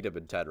almost beat him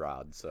in 10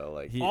 rounds, so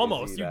like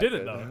almost. You did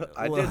it though.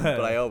 I didn't,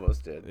 but I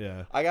almost did.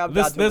 Yeah. I got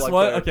this was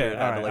okay.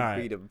 All right, all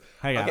right. beat him.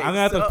 Hang on, Okay, I'm gonna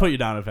have to put you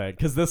down a bit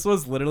because this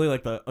was literally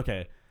like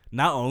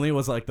not only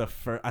was like the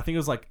first, I think it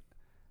was like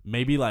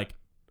maybe like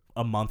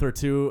a month or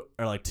two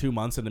or like 2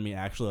 months into me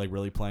actually like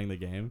really playing the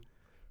game,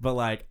 but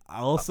like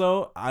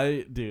also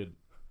dude.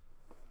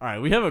 All right,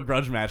 we have a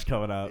grudge match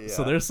coming up,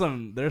 so there's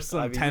some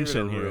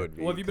tension here. Me,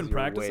 well, have you been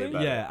practicing?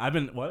 Yeah, I've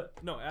been what?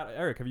 No,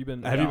 Eric, have you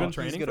been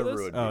training for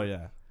this? Oh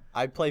yeah.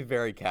 I play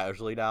very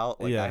casually now.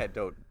 Like I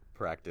don't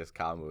practice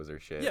combos or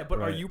shit. Yeah,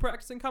 but are you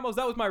practicing combos?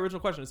 That was my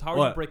original question. Is how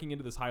are you breaking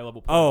into this high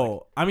level play?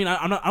 Oh, I mean,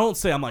 I don't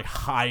say I'm like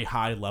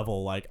high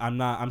level. Like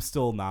I'm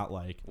still not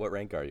like. What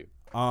rank are you?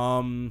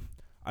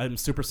 I'm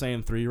Super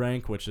Saiyan 3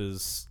 rank, which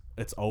is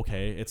it's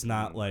okay. It's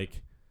not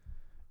like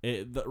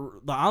the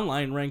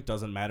online rank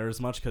doesn't matter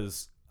as much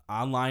because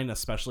online,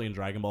 especially in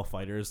Dragon Ball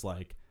FighterZ,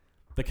 like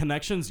the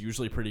connection's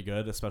usually pretty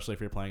good, especially if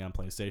you're playing on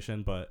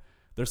PlayStation. But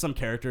there's some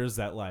characters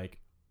that like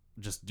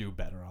just do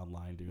better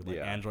online, dude. Like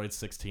Android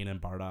 16 and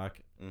Bardock.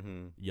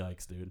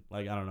 Yikes, dude.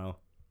 Like I don't know.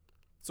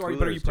 So are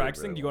you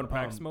practicing? Do you go into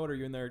practice mode? Or are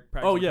you in there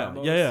practicing? Oh yeah,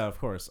 combos? yeah, of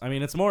course. I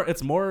mean, it's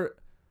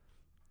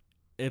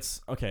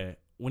okay.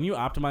 When you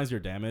optimize your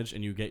damage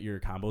and you get your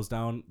combos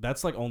down,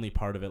 that's like only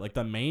part of it. Like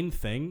the main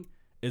thing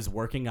is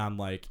working on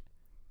like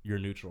your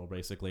neutral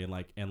basically, and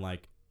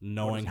like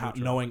knowing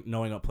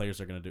what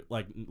players are gonna do.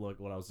 Like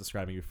what I was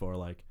describing before,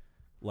 like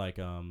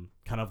kind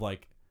of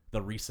like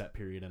the reset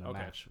period in a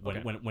match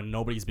when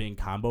nobody's being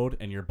comboed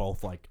and you're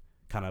both like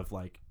kind of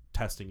like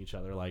testing each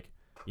other, like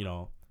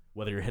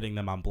whether you're hitting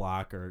them on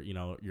block or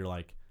you're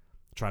like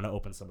trying to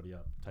open somebody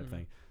up type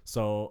thing.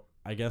 So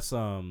I guess I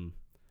don't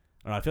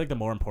know, I feel like the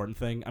more important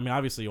thing, I mean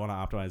obviously you want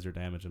to optimize your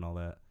damage and all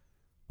that,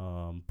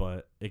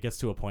 but it gets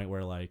to a point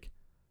where like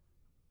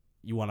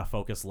you want to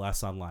focus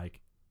less on like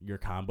your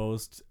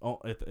combos,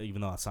 even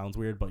though that sounds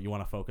weird, but you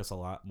want to focus a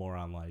lot more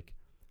on like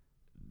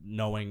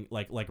knowing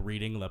like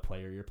reading the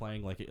player you're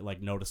playing,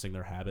 like noticing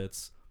their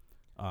habits,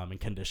 and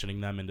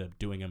conditioning them into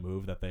doing a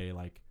move that they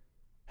like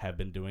have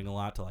been doing a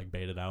lot to like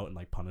bait it out and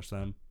like punish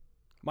them.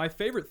 My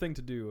favorite thing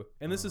to do,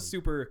 and this is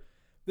super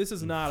this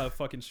is not a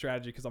fucking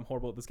strategy because I'm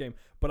horrible at this game,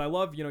 but I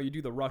love, you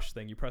do the rush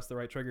thing. You press the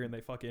right trigger and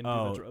they fucking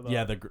do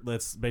the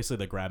that's basically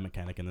the grab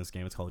mechanic in this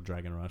game. It's called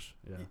Dragon Rush.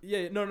 Yeah.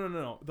 Yeah,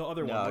 no. The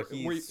other No, one.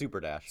 he's Super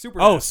Dash. Super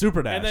Oh, Dash.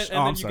 Super Dash. And then,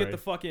 I'm you sorry. get the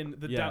fucking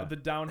the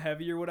down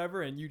heavy or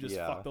whatever, and you just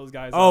fuck those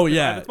guys. Oh, up.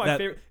 yeah, That's my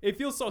favorite. It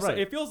feels so. right.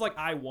 It feels like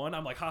I won.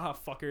 I'm like, haha,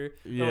 fucker.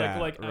 Yeah,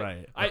 Like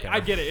right. I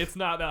Okay. get it. It's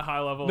not that high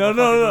level. No, of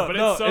a fucking move, but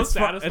no. it's so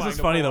satisfying. It's just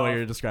to funny pull the way off.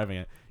 you're describing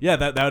it. Yeah,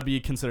 that would be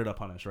considered a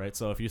punish, right?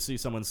 So if you see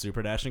someone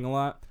super dashing a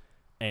lot,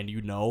 and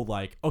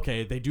like,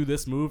 okay, they do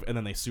this move and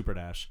then they super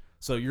dash,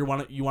 so you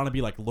want to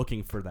be like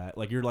looking for that,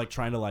 like you're like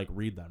trying to like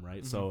read them,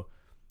 right? So,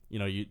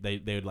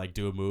 they would like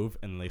do a move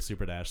and then they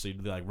super dash, so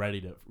you'd be like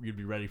you'd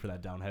be ready for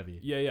that down heavy.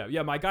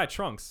 Yeah. My guy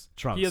Trunks.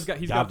 He's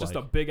got just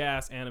a big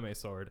ass anime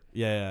sword.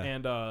 Yeah.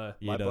 And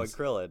My boy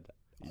Krillin.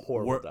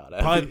 Horrible down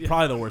heavy.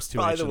 Probably the worst 2H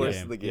Probably the in worst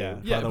the in the game.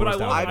 game. Yeah, probably the but worst I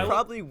down love- heavy. I'd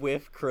probably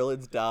whiff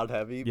Krillin's down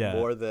heavy Yeah.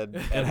 more than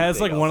It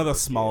has like anything one else of the in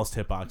this smallest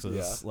game.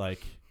 hitboxes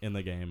like in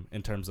the game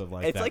in terms of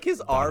like It's that like his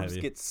down arms heavy.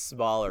 get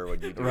smaller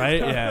when you do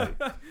right.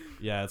 it.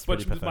 Yeah, it's But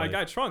pretty pathetic. my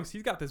guy Trunks,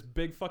 he's got this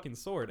big fucking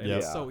sword, and Yep.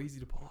 it's so easy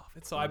to pull off.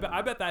 It's so I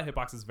bet that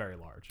hitbox is very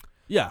large.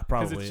 Yeah,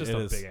 probably. it's just It a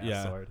is. big-ass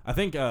yeah. sword.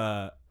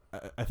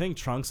 I think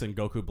Trunks and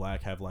Goku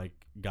Black have like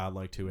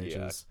godlike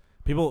 2Hs.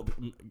 People,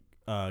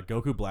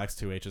 Goku Black's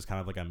 2H is kind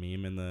of like a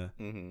meme in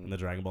the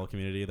Dragon Ball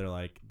community. They're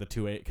like the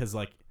 2H because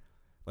like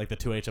the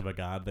 2H of a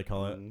god, they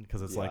call it,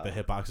 because it's like the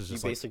hitbox is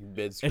just You like basically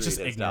mid-screen it's just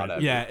is down ignorant.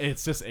 heavy. Yeah,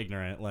 it's just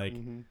ignorant. Like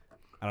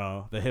I don't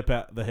know, the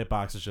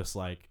hitbox is just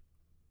like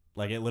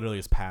it literally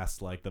is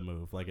past like the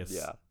move. Like it's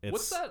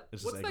What's that?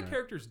 It's just What's that ignorant.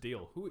 character's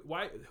deal?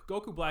 Why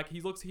Goku Black?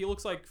 He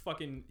looks like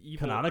fucking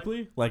evil.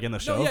 Canonically, like in the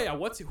show. No, yeah.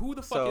 Who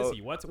the fuck is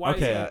he? Why Okay.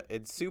 is Yeah,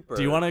 it's super.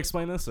 Do you want to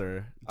explain this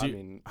or? I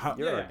mean, how,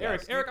 you're Yeah, a Eric.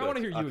 guest. Eric, I want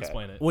to hear you Okay.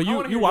 explain it. well, I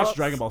wanna you hear watched your-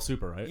 Dragon Ball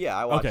Super, right? Yeah,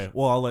 I watched. Okay,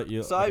 well I'll let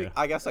you. So okay.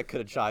 I guess I could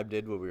have chimed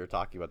in when we were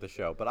talking about the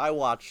show, but I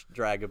watched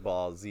Dragon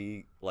Ball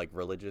Z like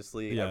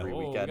religiously every Whoa,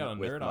 we weekend got a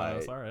with nerd on my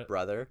us, all right.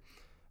 brother,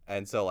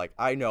 and so like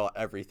I know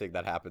everything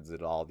that happens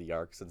in all the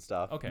arcs and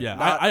stuff. Okay. Yeah,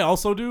 Not- I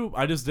also do.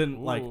 I just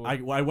didn't like. Ooh.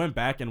 I went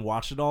back and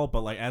watched it all,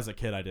 but like as a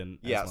kid, I didn't.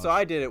 Yeah, as so much.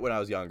 I did it when I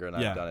was younger,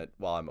 and Yeah. I've done it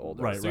while I'm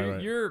older. Right, So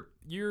right.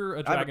 you're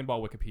a Dragon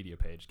Ball Wikipedia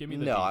page. Give me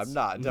the No, deets. I'm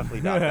not.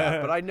 Definitely not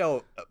that. But I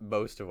know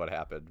most of what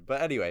happened.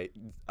 But anyway,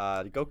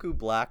 Goku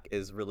Black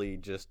is really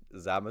just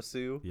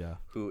Zamasu, Yeah.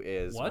 who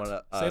is What? one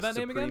of Say that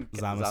name again?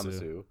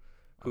 Zamasu.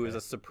 Who is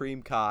a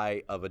Supreme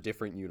Kai of a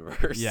different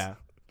universe. Yeah.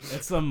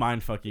 It's some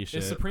mindfucky shit.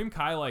 Is Supreme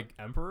Kai like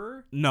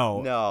Emperor?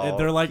 No, No,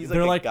 they're like he's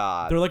they're like a like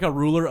god. they're like a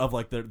ruler of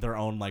like their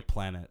own like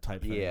planet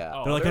type thing. Yeah.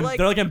 Oh, they're like they're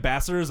they're like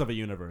ambassadors of a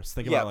universe.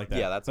 Think about Yeah, it like that.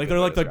 yeah, that's a like good they're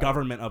way like to the describe it.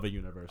 government of a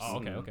universe. Oh,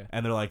 okay.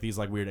 And they're like these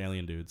like weird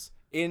alien dudes.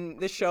 In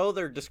this show,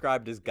 they're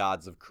described as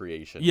gods of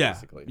creation. Yeah,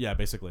 Basically. yeah,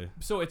 basically.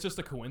 So it's just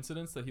a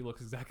coincidence that he looks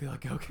exactly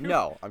like Goku?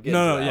 No, I'm getting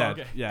No, to that. yeah,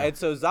 okay. yeah. And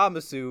so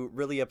Zamasu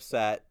really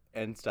upset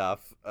and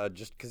stuff,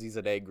 just because he's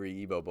an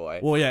angry emo boy.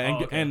 Well, yeah, and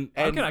Oh, okay. and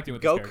I'm and connecting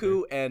with this Goku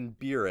character. and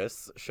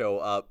Beerus show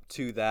up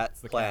to that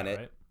It's the planet. cat,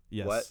 right?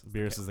 yes, What?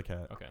 Beerus is the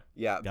cat. Okay.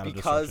 Yeah, God of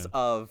because destruction.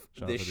 of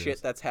Shout out this to shit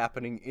Beerus. that's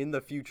happening in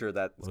the future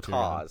that's Low tier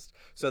caused.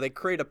 So they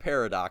create a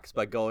paradox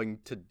by going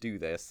to do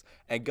this,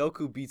 and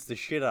Goku beats the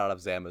shit out of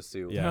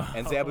Zamasu. Yeah.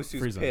 And Zamasu's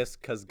Frieza.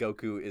 pissed because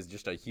Goku is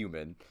just a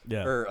human.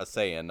 Yeah. Or a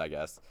Saiyan, I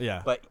guess.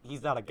 Yeah. But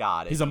he's not a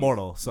god. He's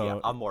immortal, so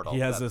yeah, immortal. he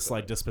has that's this the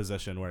like word.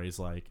 disposition where he's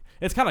like,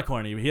 it's kind of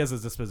corny, but he has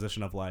this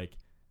disposition of like,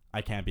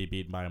 I can't be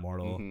beaten by a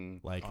mortal. Mhm.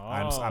 Like Oh.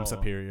 I'm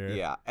superior.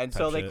 Yeah, and type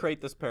so they shit. create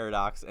this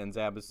paradox, and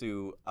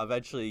Zamasu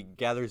eventually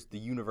gathers the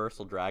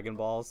Universal Dragon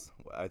Balls.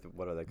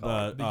 What are they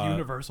called? The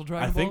Universal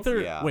Dragon I think Balls?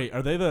 they're Yeah. wait,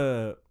 are they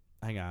the?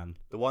 Hang on,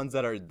 The ones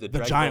that are the the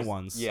Dragon giant Balls-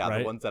 ones. Yeah, right?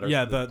 the ones that are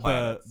yeah the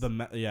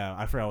planets. yeah.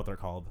 I forgot what they're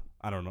called.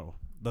 I don't know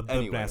the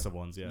Anyway. massive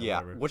ones. Yeah. Yeah,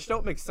 whatever. which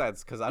don't make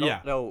sense because I don't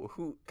Yeah. know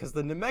who. Because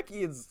the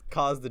Namekians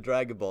caused the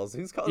Dragon Balls.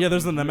 Who's caused? Yeah,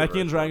 there's the Universal?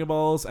 Namekian Dragon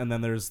Balls, and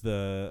then there's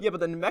the Yeah, but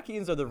the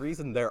Namekians are the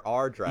reason there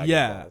are Dragon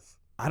Yeah. Balls.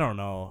 I don't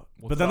know.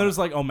 What's But then that? there's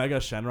like Omega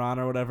Shenron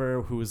or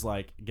whatever, who's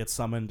like gets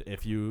summoned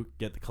if you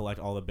get to collect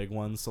all the big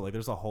ones. So like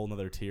there's a whole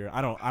nother tier.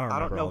 I don't I don't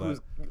remember know all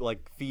who's that. like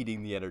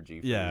feeding the energy.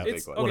 For Yeah. these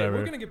It's big okay. ones. Whatever.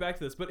 We're gonna get back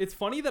to this, but it's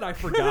funny that I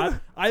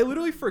forgot. I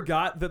literally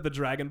forgot that the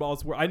Dragon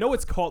Balls were. I know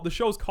it's called the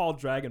show's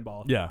called Dragon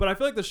Ball. Yeah. But I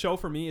feel like the show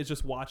for me is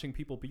just watching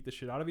people beat the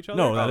shit out of each other.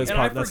 No, that is and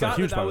part- I that's a forgot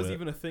huge that part of was it.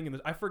 even a thing.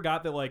 I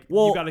forgot that like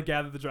Well, you got to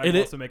gather the Dragon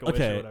Balls to make a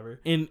wish or whatever.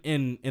 In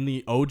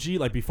the OG,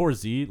 like before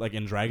Z, like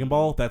in Dragon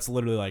Ball, that's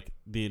literally like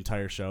the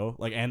entire show.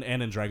 Like and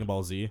in Dragon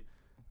Ball Z,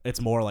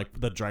 it's more like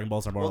the Dragon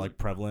Balls are more Well, like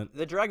prevalent.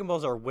 The Dragon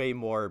Balls are way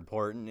more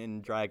important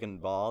in Dragon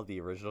Ball, the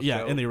original show.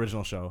 Yeah, in the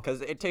original show.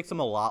 because it takes them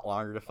a lot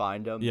longer to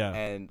find them. Yeah.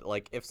 and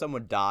like if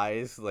someone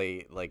dies,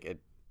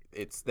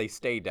 they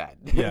stay dead.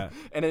 Yeah.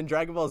 And in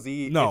Dragon Ball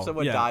Z, No, if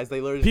someone yeah. dies,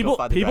 they literally just go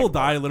find the People Dragon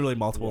die Balls. literally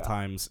multiple Yeah.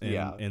 times in,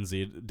 Yeah. in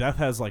Z. Death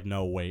has like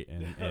no weight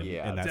in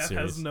Yeah. in that Death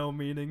series. has no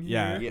meaning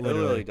Yeah. here. Yeah, it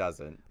literally. literally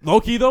doesn't.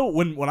 Low-key though,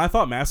 when I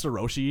thought Master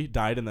Roshi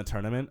died in the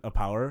Tournament of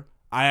Power,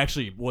 I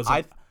actually was.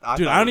 I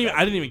Dude, thought I it was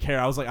didn't even care.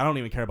 I was like, I don't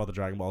even care about the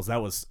Dragon Balls.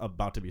 That was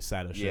about to be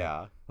sad as shit.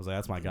 Yeah. I was like,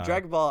 that's my guy.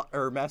 Dragon Ball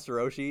or Master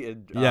Roshi,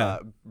 and, Yeah.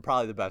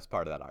 probably the best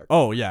part of that arc.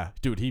 Oh yeah,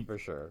 dude. For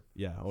sure.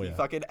 Yeah. Oh He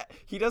yeah.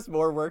 he does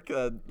more work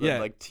than Yeah,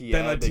 like Tien,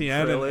 then like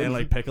Tien and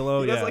like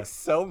Piccolo. he Yeah. does like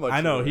so much. I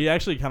know. work. He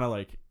actually kind of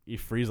like he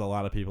frees a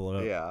lot of people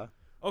up. Yeah.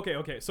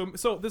 Okay. So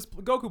this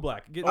Goku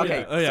Black. Get,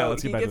 Okay. yeah. Oh, yeah, So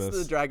let's get he back to gets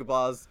this. the Dragon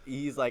Balls.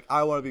 He's like,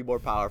 I want to be more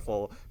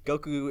powerful.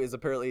 Goku is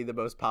apparently the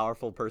most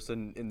powerful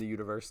person in the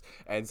universe,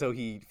 and so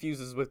he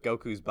fuses with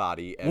Goku's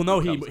body. And Well,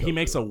 no, becomes he Goku.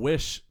 makes a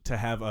wish to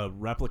have a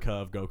replica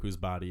of Goku's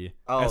body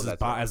Oh, as his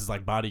that's right. as his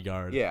like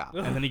bodyguard. Yeah.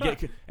 And then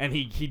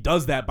he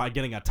does that by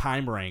getting a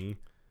time ring.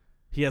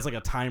 He has like a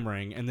time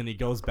ring, and then he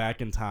goes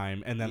back in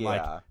time, and then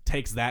like Yeah.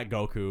 takes that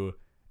Goku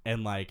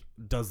and like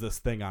does this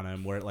thing on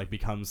him where it like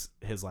becomes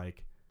his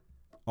like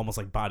almost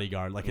like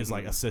bodyguard, like his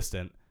like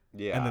assistant.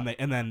 Yeah.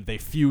 And then they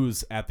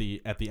fuse at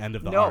the end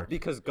of the no, arc.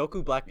 because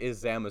Goku Black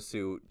is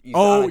Zamasu. He's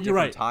Oh, on a you're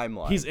right. different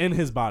Timeline. He's in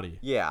his body.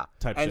 Yeah.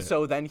 type and shit.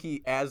 so then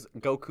he, as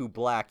Goku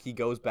Black, he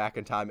goes back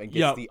in time and gets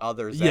Yup. the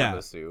other Yeah.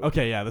 Zamasu.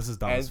 Okay, yeah, this is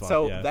dumb And as fuck.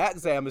 so yeah. that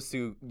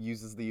Zamasu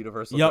uses the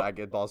Universal Yup.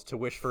 Dragon Balls to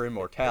wish for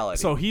immortality.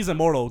 So he's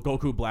immortal.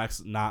 Goku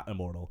Black's not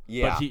immortal.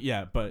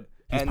 Yeah. But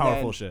he's And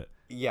powerful then- shit.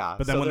 yeah,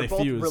 but then so when they're they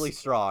both fuse- really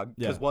strong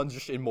because Yeah. one's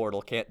just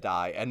immortal, can't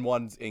die, and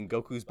one's in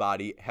Goku's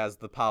body has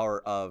the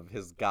power of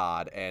his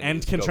god and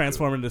is Can Goku.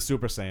 transform into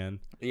Super Saiyan.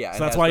 Yeah, So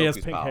that's why he has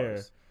Goku's pink hair.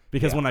 powers.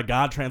 Because Yeah. when a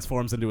god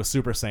transforms into a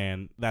Super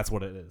Saiyan, that's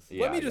what it is.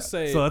 Yeah, Let me just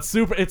yeah. say. So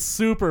it's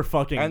super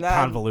fucking And then,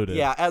 convoluted.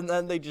 Yeah, and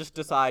then they just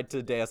decide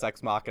to Deus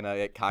Ex Machina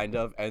it kind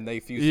of, and they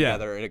fuse Yeah.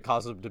 together, and it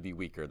causes them to be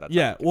weaker. That's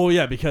Yeah, well,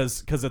 yeah,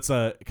 because it's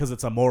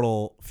a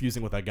mortal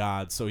fusing with a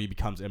god, so he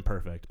becomes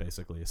imperfect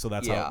basically. So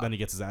that's Yeah. how then he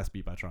gets his ass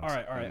beat by Trunks. all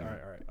right. all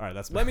right.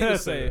 That's Let me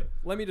just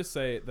that's-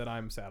 say that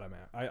I'm sad.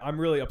 I'm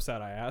really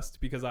upset. I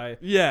asked because I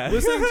Yeah,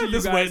 Listening to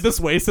you guys- this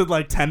wasted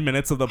like 10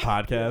 minutes of the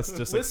podcast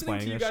just listening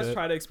explaining to you this guys shit.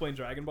 try to explain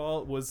Dragon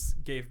Ball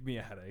gave me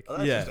a headache. Well,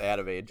 that's Yeah. just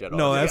anime in general.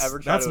 No, Have you that's ever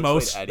tried that's to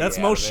most explain any that's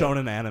most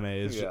anime? shonen anime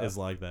is Yeah. is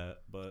like that.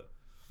 But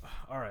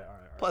All right.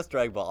 Plus,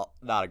 Dragon Ball,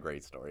 not a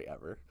great story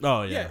ever.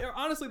 oh Yeah. yeah,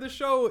 honestly, this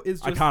show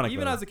is just Iconic,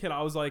 even though. as a kid,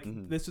 I was like,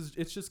 Mhm.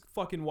 it's just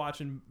fucking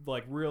watching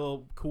like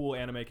real cool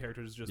anime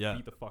characters just Yeah.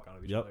 beat the fuck out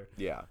of each Yep. other.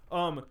 Yeah.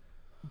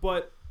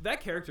 But that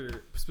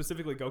character,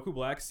 specifically Goku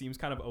Black, seems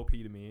kind of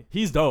OP to me.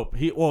 he's dope.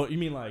 You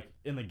mean like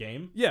in the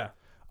game? Yeah.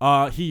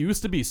 He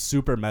used to be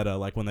super meta.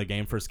 Like when the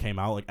game first came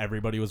out, like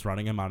everybody was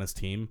running him on his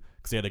team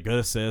because he had a good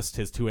assist.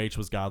 His 2H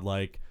was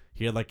godlike.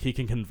 He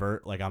can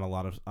convert like on a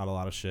lot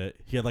of shit.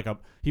 He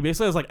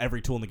basically has like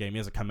every tool in the game. He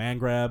has a command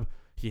grab.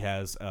 He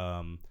has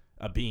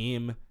a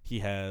beam. He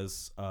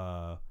has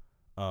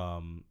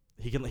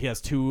he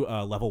has two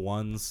level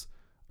 1s.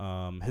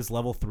 His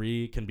level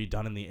 3 can be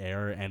done in the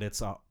air, and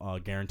it's a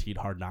guaranteed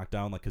hard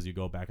knockdown, like because you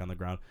go back on the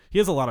ground. He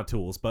has a lot of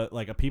tools, but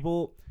like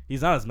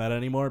he's not as meta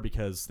anymore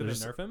because Did they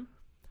there's nerf him?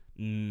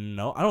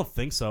 no, I don't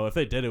think so. If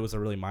they did, it was a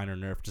really minor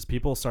nerf. Just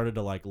people started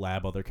to like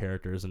lab other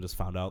characters and just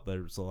found out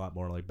there's a lot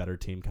more like better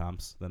team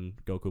comps than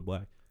Goku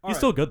Black. He's Alright.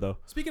 still good though.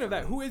 Speaking of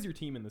that, who is your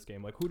team in this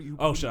game? Like, who do you?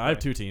 Oh who do shit, you I have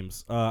play? 2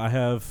 teams. I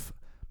have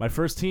my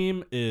first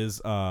team is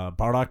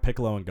Bardock,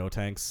 Piccolo, and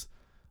Gotenks.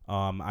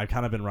 I've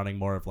kind of been running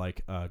more of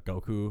like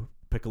Goku,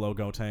 Piccolo,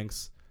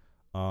 Gotenks.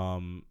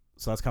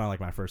 So that's kind of like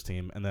my first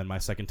team, and then my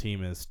second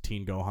team is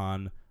Teen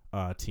Gohan,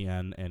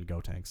 Tien, and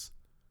Gotenks.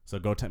 So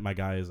my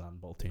guy is on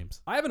both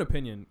teams. I have an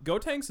opinion.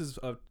 Gotenks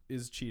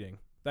is cheating.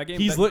 That game.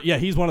 He's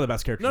he's one of the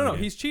best characters. in no, the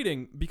game. he's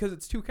cheating because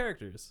it's 2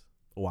 characters.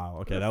 Wow.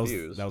 Okay, What a that was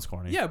fuse.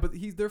 corny. Yeah, but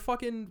they're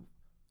fucking.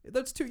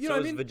 That's 2. You know so what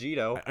I mean? is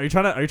Vegito. Are you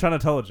trying to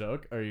tell a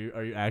joke? Or are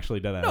you actually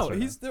dead ass? No, right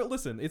he's there.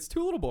 Listen, it's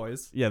 2 little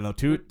boys. now? Yeah, no,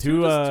 two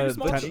Two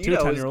small- 10 Vegito two is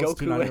 10-year-olds,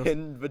 two Goku 9-year-olds.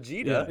 and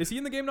Vegeta. Yeah. Is he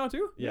in the game now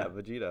too? Yeah,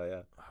 Vegeta.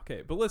 Yeah.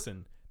 Okay, but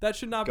listen, that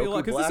should not be Goku allowed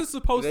because Black. this is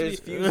supposed to There's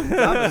be. Fuse and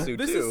Zamasu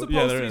This too. is supposed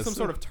Yeah, to there be is. some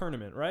sort of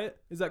tournament, right?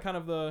 Is that kind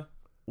of the?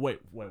 Wait,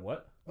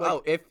 what?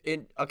 Oh, if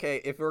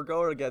we're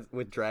going against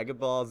with Dragon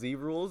Ball Z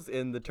rules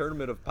in the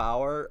Tournament of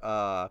Power,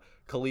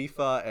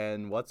 Khalifa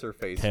and what's her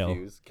face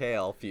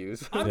Kale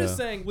fuse. I'm Yeah. just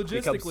saying, Becomes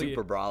logistically,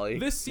 Super Brawly.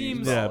 this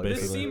seems Yeah, this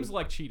basically. seems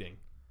like cheating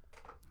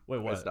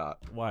Wait, what? It's not.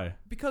 Why?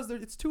 because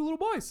it's 2 little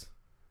boys.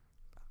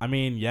 I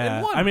mean, yeah.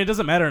 And one. I mean, it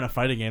doesn't matter in a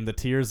fighting game. The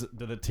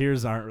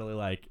tiers aren't really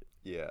like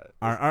Yeah.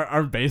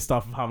 aren't based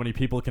off of how many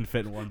people can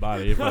fit in one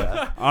body.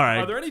 But all right.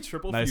 Are there any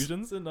triple Nice.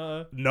 fusions in?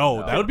 No,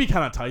 that would be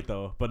kind of tight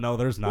though. But no,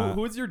 there's not.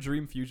 Who's your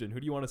dream fusion? Who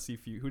do you want to see?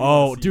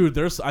 Oh, dude,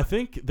 I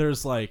think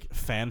there's like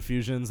fan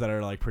fusions that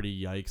are like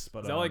pretty yikes.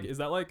 But Is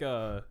that like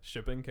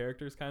shipping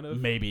characters kind of?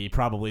 maybe,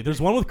 probably.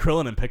 There's one with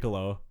Krillin and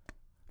Piccolo.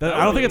 That I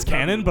don't would think be- it's that'd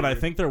be canon, but I weird.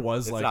 think there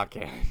was It's like not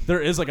canon.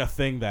 there is like a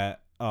thing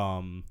that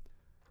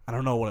I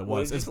don't know what it Would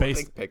was. it It's just look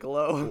based like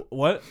Piccolo.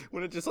 what?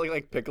 Would it just look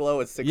like Piccolo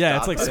with 6 Yeah,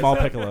 dots it's like on it? small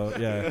Piccolo.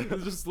 Yeah,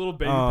 It's just little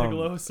baby Um,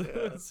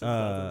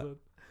 Piccolos.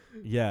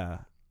 yeah.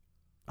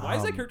 Why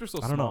is that character so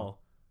I don't know.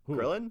 small? Who?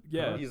 Krillin?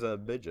 Yeah. He's a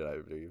midget, I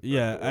believe.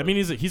 Yeah, I mean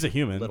he's a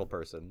human. little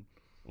person.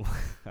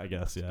 I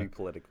guess, To yeah. be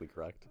politically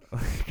correct.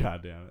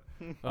 God damn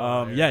it.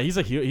 Oh, Yeah, he's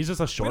just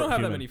a short We don't have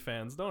human. that many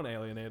fans. Don't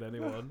alienate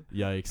anyone.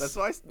 Yikes. That's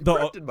why I The-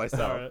 corrected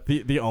myself.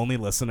 Alright. The only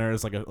listener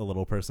is like a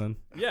little person.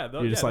 Yeah,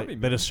 You just like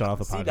they just shut off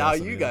the See, podcast. now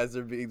and you guys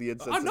are being the Oh,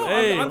 insensitive. no,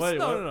 Hey, I'm wait, what?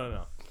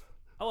 no.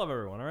 I love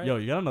everyone, all right? Yo,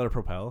 you got another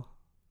propel?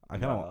 I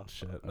kind of No. want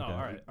shit. No, okay. all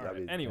right. I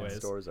mean, Anyways.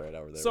 stores right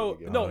over there. So Where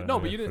you go. no, Oh, no,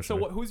 yeah, but you for didn't. So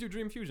sure. who's your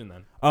dream fusion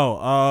then?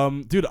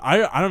 Oh, dude, I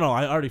don't know.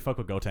 I already fuck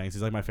with Gotenks.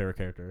 He's like my favorite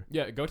character.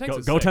 Yeah, Gotenks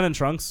is Goten sick. and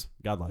Trunks,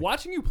 godlike.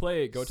 Watching you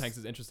play Gotenks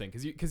is interesting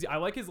because I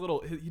like his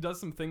little. He does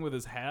something with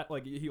his hat,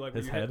 like he like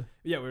His you hit- head?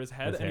 yeah, with his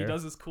head, His and he hair?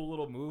 does this cool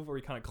little move where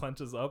he kind of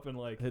clenches up and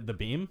like. The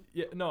beam?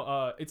 Yeah,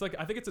 no, it's like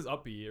I think it's his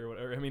up B or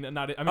whatever. I mean,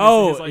 not. I mean,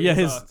 Oh, his, like, yeah,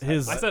 his.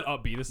 his- I said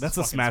up B. This That's is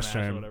a fucking Smash or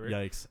term. whatever.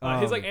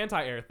 Yikes. His like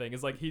anti-air thing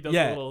is like he does a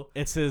yeah, little.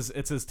 it's his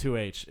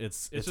 2H.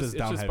 It's It's his just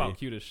down heavy. about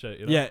cute as shit.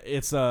 You know? Yeah,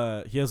 it's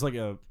he has like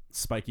a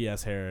spiky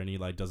ass hair and he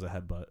like does a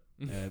headbutt.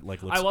 And it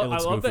like looks, I love it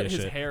looks goofy that as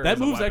his shit. hair. That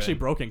is a move's actually weapon.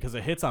 broken because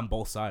it hits on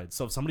both sides.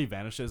 So if somebody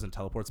vanishes and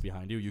teleports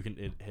behind you,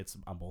 it hits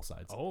on both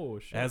sides. Oh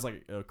shit. It has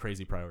like a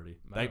crazy priority.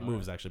 That Alright.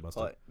 move is actually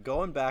busted. But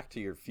going back to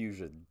your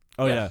fusion.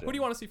 Oh yeah. Who do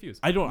you want to see fuse?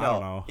 I don't No,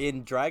 know.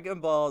 in Dragon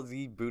Ball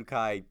Z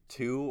Budokai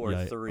 2 or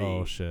Yeah, 3,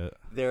 Oh shit.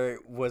 there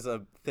was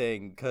a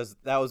thing, because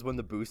that was when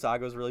the Buu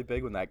Saga was really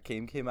big, when that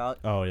game came out.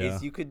 Oh yeah.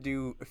 Is you could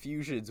do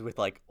fusions with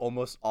like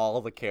almost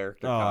all the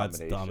character Oh, that's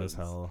combinations. dumb as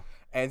hell.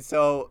 And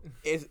so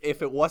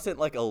if it wasn't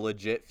like a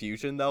legit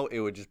fusion though, it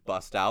would just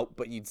bust out,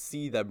 but you'd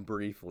see them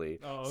briefly.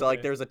 Oh, So like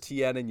okay. there's a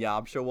Tien and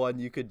Yamcha one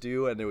you could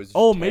do, and it was just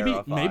Oh, maybe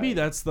terrifying.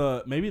 that's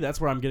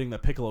where I'm getting the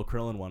Piccolo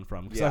Krillin one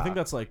from because I Yeah. think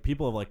that's like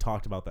people have like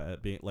talked about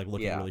that being like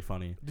looking Yeah. really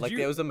funny. Did Like you-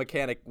 there was a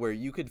mechanic where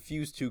you could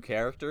fuse two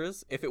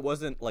characters. If it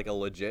wasn't like a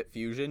legit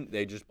fusion,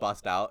 they just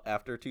bust out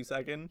after 2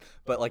 seconds.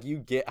 But like you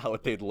get how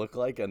they'd look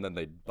like, and then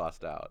they'd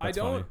bust out. That's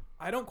I funny.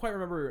 don't quite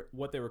remember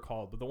what they were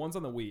called, but the ones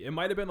on the Wii, it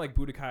might have been like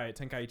Budokai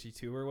Tenkaichi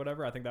 2 or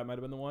whatever. I think that might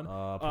have been the one.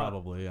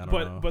 Probably. I don't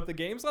but know. but the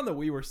games on the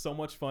Wii were so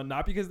much fun,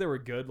 not because they were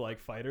good like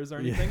fighters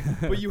or Yeah.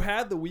 anything, but you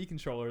had the Wii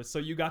controllers, so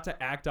you got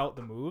to act out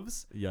the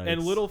moves. Yikes.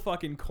 And little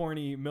fucking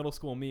corny middle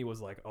school me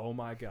was like, "Oh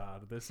my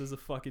god, this is a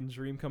fucking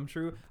dream come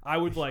true." I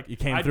would like you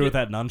came I'd through get- with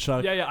that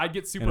nunchuck. Yeah, I'd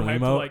get super and a hyped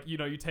to Wiimote? like,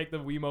 you take the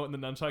Wiimote and the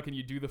nunchuck and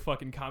you do the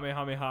fucking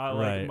Kamehameha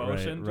like Right,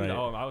 motion. right. Dude,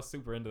 oh, I was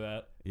super into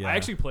that. Yeah. I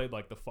actually played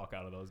like the fuck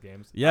out of those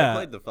games. Yeah. I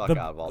played the fuck out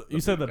of all You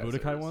the said the Budokai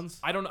Budokai series. ones?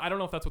 I don't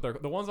know if that's what they're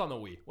the ones on the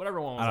Wii.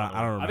 Whatever one was I on the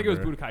don't Wii. I think it was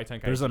remember. Budokai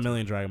Tenkaichi. There's a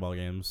million Dragon Ball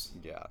games.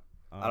 Yeah.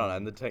 I don't know,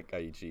 and the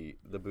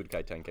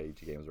Budokai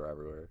Tenkaichi games were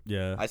everywhere.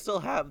 Yeah. I still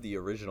have the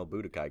original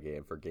Budokai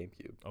game for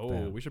GameCube. Oh,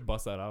 Damn. we should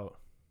bust that out.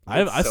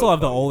 I It's still so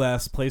have the funny. old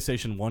ass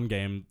PlayStation 1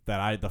 game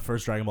the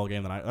first Dragon Ball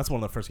game that's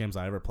one of the first games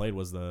I ever played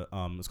was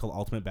it's called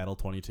Ultimate Battle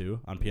 22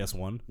 on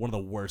PS1. One of the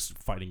worst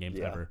fighting games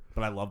Yeah. ever.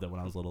 But I loved it when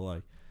I was little.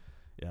 Like,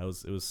 yeah, it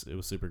was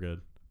super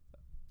good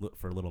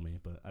for little me.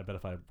 But I bet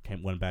if I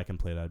went back and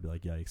played it, I'd be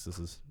like, yikes, this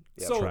is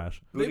Yeah. So trash.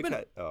 they've been-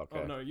 Budokai. Oh, okay.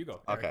 Oh no, you go.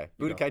 Okay. Eric,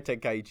 you go. Budokai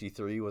Tenkaichi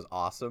 3 was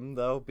awesome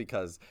though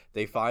because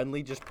they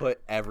finally just put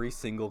every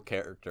single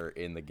character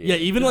in the game. Yeah,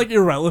 even like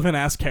irrelevant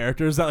ass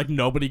characters that like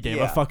nobody gave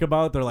a Yeah. fuck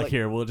about. They're like, Like,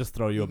 here, we'll just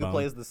throw you you a could bone.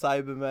 play as the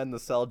Cybermen, the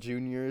Cell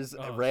Juniors,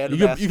 Oh, random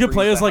You could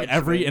play Frieza as like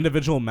every henchmen.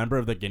 individual member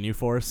of the Ginyu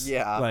Force.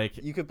 Yeah, like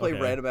you could play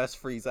okay. random ass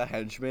Frieza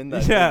henchmen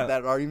that Yeah.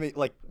 that are even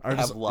like Are have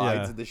just-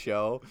 lines yeah. in the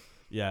show.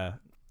 Yeah,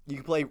 You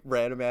could play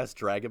random ass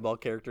Dragon Ball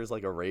characters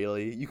like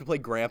Aurelie. You could play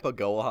Grandpa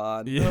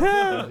Gohan.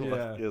 yeah, Like,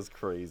 yeah. it was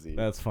crazy.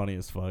 That's funny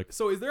as fuck.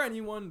 So is there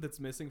anyone that's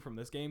missing from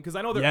this game? Because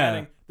I know they're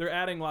Yeah.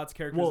 adding lots of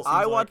characters. Well, it seems I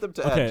like. want them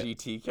to Okay. add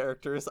GT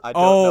characters. I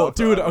don't Oh, know if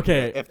dude, they'll ever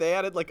okay. do it. If they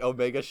added like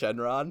Omega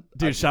Shenron,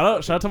 Dude, I'd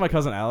shout out to my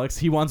cousin Alex.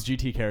 He wants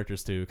GT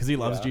characters too because he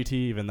loves Yeah. GT,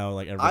 even though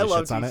like I everybody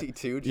love shits on GT it.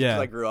 too, just Yeah.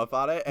 because I grew up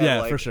on it. And,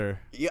 Yeah, like, for sure.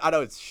 Yeah, I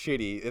know it's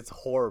shitty. It's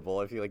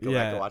horrible if you like go back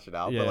Yeah, and watch it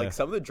out. yeah. But like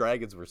some of the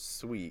dragons were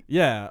sweet.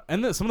 Yeah,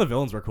 and some of the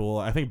villains were cool.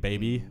 I think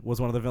Baby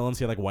was one of the villains.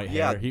 He had like white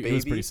Yeah, hair. He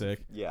was Baby. pretty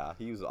sick. Yeah,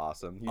 he was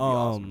awesome. He'd be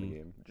awesome in the Um,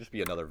 game. Just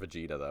be another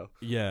Vegeta though.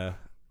 Yeah,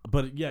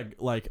 but yeah,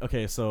 like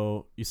okay,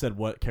 so you said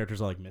what characters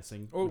are like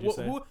missing? Or would you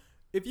say? who?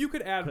 If you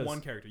could add 'Cause- one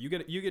character, you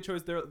get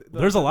choice.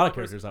 There's a lot of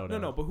characters I would No,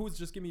 add. no, but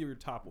just give me your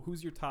top.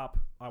 Who's your top?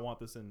 I want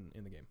this in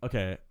the game.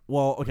 Okay,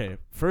 well, okay.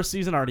 First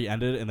season already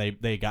ended, and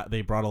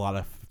they brought a lot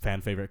of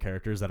fan favorite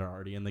characters that are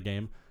already in the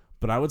game.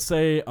 But I would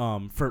say,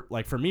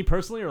 for me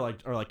personally,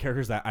 or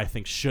characters that I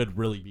think should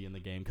really be in the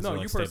game because No, they're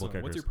you like stable personal.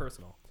 characters. What's your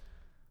personal?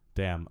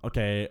 Damn.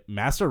 Okay,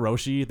 Master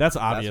Roshi. That's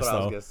obvious what I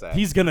was though. gonna say.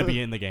 He's gonna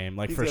be in the game,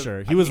 like He's for gonna- sure.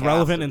 he He was has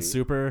relevant to in be.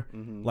 Super.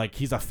 Mhm. Like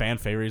he's a fan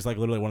favorite. He's like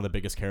literally one of the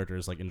biggest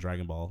characters like in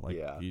Dragon Ball. Like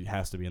Yeah. he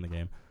has to be in the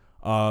game.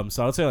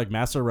 So I would say like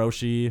Master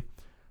Roshi,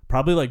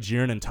 probably like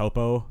Jiren and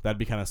Topo. That'd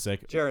be kind of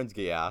sick. Jaren's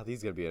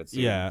he's gonna be in it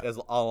soon. Yeah.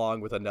 Along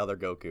with another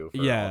Goku. For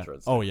Yeah. Ultra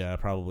Instinct. Oh yeah,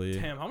 probably.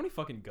 Damn, how many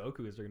fucking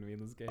Gokus are gonna be in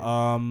this game?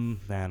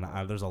 Man,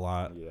 there's a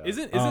lot. Yeah.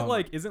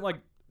 Isn't like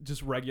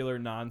just regular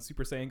non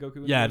Super Saiyan Goku?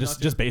 in Yeah, the game just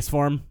now, just too? base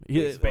form.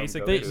 Base form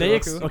basic- They Goku. they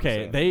Goku. okay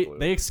Saiyan they Blue.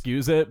 they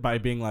excuse it by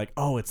being like,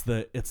 oh, it's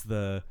the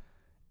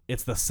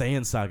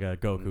Saiyan Saga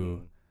Goku.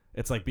 Mhm.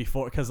 It's like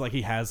before, because like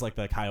he has like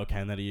the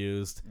Kaioken that he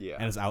used, Yeah.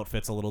 and his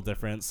outfit's a little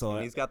different. So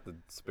And he's got the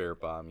Spirit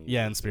Bomb.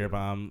 yeah, and Spirit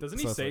Bomb. Doesn't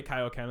he so it's say like,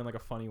 Kaioken in like a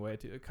funny way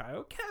too?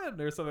 Kaioken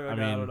or something like I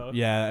that. I mean, don't know.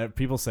 yeah,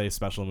 people say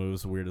special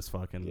moves weird as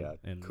fuck. And Yeah,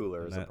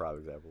 Cooler is a prime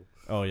example.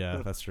 Oh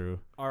yeah, that's true.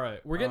 All right,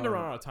 we're getting to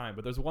run out of time,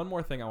 but there's one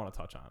more thing I want to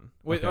touch on.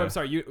 Wait, Okay. I'm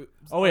sorry. You.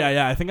 Oh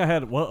yeah. I think I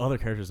had what other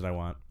characters did I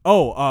want?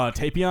 Oh,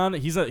 Tapion.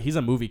 He's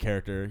a movie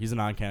character. He's a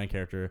non-canon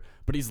character,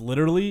 but he's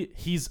literally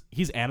he's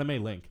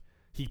Anime Link.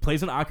 He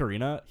plays an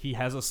ocarina. He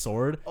has a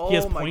sword. He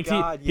has Oh my pointy.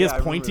 God, He has yeah, I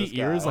remember pointy this guy.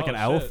 ears like Oh, an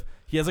elf. shit.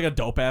 He has like a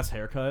dope ass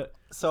haircut.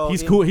 So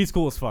He's in cool. He's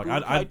cool as fuck.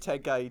 Budokai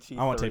Tenkaichi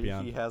I want 3,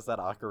 Tapion. he has that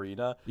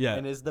ocarina. Yeah.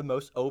 And is the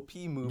most OP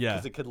move Yeah.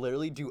 because it could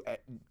literally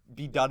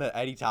be done at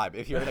any time.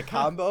 If you're in a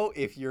combo,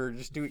 if you're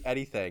just doing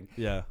anything.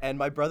 Yeah. And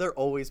my brother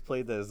always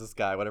played as this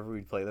guy whenever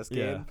we'd play this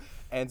game.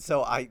 And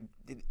so I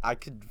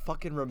could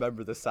fucking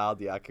remember the sound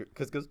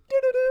because it goes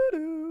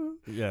doo-doo-doo-doo.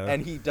 Yeah.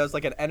 And he does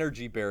like an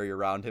energy barrier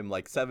around him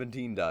like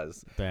 17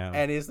 does. Damn.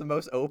 And it's the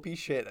most OP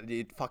shit. And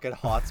it fucking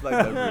haunts my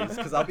memories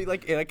because I'll be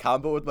like in a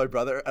combo with my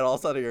brother and all of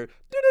a sudden I hear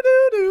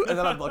doo-doo-doo-doo, and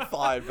then I'm like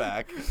flying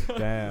back.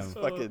 Damn. It's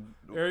fucking.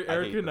 Eric I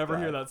hate can this never guy.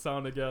 hear that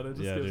sound again. It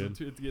just Yeah,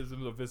 it gives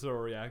him a visceral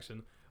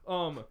reaction.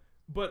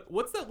 But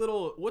what's that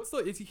little?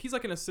 He's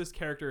like an assist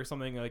character or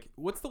something. Like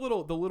what's the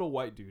little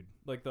white dude?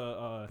 Like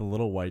The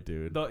little white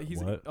dude. he's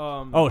What?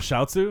 Oh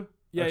Shiaotsu.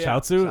 yeah, yeah.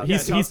 Chiaotsu.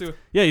 He's Chiaotsu.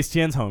 he's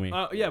Tien's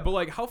homie. Yeah, but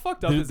like how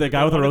fucked up The- is the it guy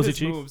that with the one of rosy his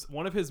cheeks? moves-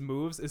 One of his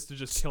moves is to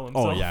just kill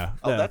himself. Oh yeah.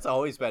 Oh, yeah. that's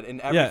always been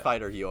in every Yeah.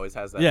 fighter. He always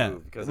has that yeah,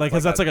 move because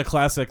that's like a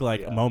classic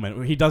Yeah.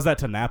 moment. He does that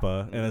to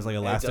Nappa, and it's like a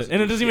And it last, doesn't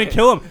and it do doesn't even shit.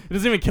 kill him. It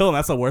doesn't even kill him.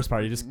 That's the worst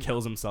part. He just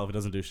kills himself. He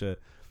doesn't do shit.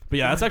 But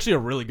yeah, that's actually a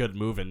really good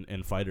move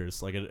in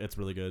fighters. Like it's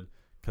really good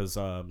because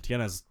Tien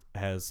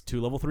has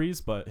 2 level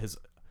 3s, but his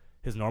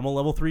normal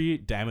level 3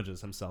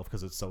 damages himself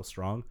because it's so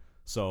strong.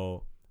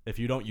 So if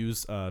you don't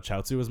use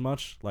Chiaotsu as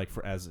much, like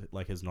as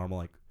his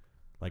normal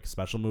like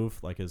special move,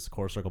 like his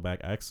core circle back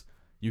X,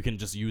 you can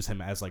just use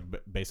him as like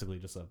basically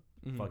just a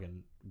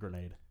fucking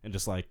grenade, and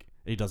just like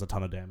he does a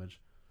ton of damage.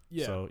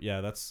 Yeah. So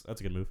yeah, that's a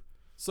good move.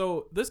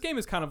 So this game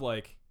is kind of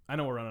like I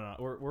know we're running out.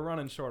 We're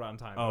running short on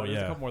time. Oh, but there's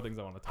a yeah. couple more things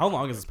I want to talk How about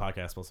long is quick.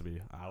 this podcast supposed to be?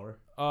 An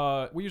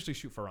hour? We usually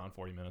shoot for around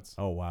 40 minutes.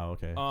 Oh wow,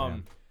 okay.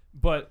 Damn.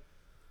 But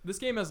this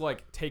game has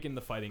like taken the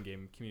fighting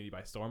game community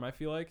by storm. I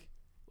feel like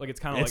it's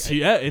kind of It's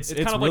like it's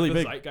kind of really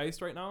like the big.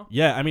 zeitgeist right now.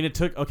 Yeah, I mean it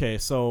took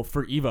so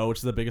for EVO, which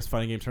is the biggest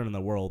fighting game tournament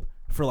in the world,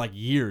 for like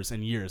years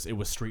and years it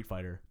was Street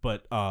Fighter.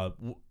 But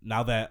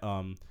now that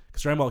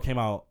because Dragon Ball came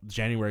out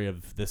January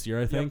of this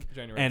year, I think,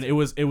 January. and it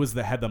was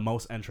had the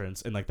most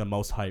entrants and like the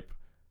most hype.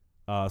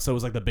 So it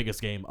was like the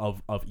biggest game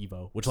of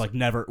EVO,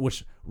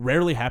 which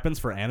rarely happens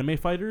for anime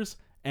fighters,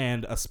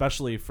 and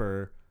especially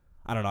for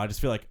I don't know. I just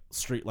feel like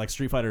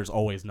Street Fighter is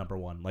always number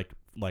one,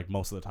 like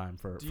most of the time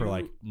for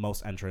like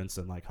most entrants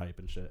and like hype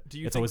and shit.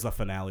 It's always the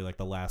finale, like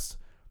the last,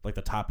 like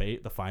the top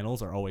 8, the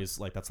finals are always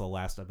like that's the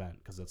last event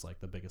because it's like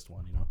the biggest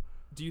one, you know.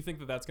 Do you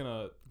think that's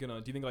gonna? Do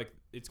you think like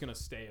it's gonna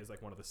stay as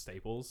like one of the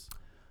staples?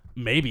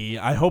 Maybe.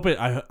 I hope it.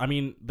 I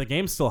mean, the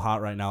game's still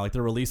hot right now. Like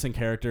they're releasing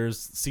characters.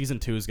 Season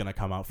 2 is gonna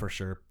come out for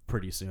sure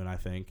pretty soon. I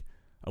think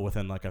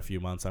within like a few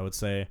months, I would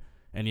say.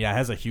 And yeah, it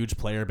has a huge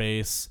player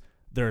base.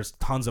 There's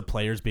tons of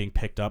players being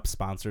picked up,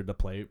 sponsored to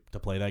play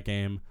that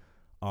game.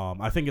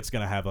 I think it's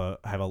gonna have a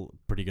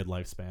pretty good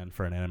lifespan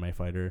for an anime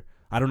fighter.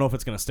 I don't know if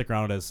it's gonna stick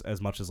around as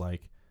much as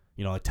like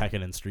like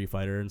Tekken and Street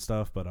Fighter and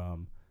stuff, but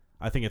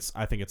I think it's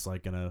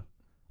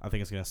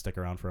gonna stick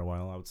around for a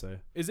while, I would say.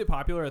 Is it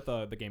popular at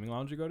the gaming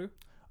lounge you go to?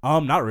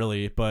 Not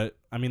really, but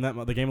I mean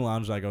the gaming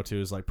lounge that I go to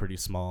is like pretty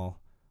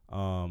small.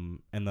 And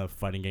the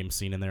fighting game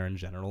scene in there in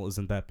general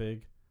isn't that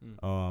big.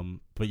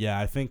 But yeah,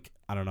 I think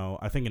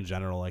in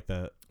general like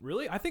that.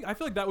 Really? I feel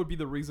like that would be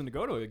the reason to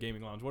go to a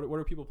gaming lounge. What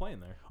are people playing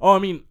there? Oh, I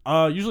mean,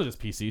 usually just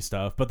PC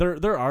stuff, but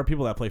there are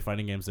people that play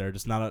fighting games there.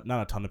 Just not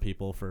a ton of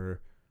people for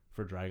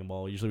Dragon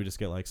Ball. Usually we just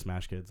get like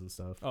Smash Kids and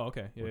stuff. Oh,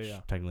 okay. Yeah, which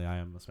yeah. Technically, I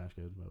am a Smash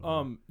Kid.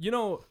 But,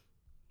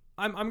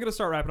 I'm gonna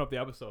start wrapping up the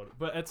episode,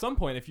 but at some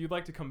point, if you'd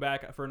like to come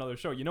back for another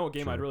show, what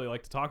game Sure. I'd really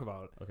like to talk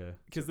about. Okay.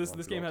 Because this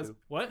Monkey game Ball has 2.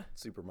 what?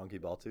 Super Monkey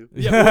Ball 2.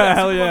 Yeah,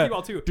 Hell Super yeah. Monkey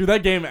Ball 2. Dude,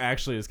 that game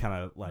actually is kind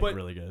of like But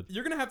really good.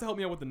 You're gonna have to help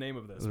me out with the name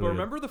of this. But Really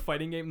remember the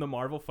fighting game, the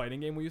Marvel fighting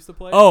game we used to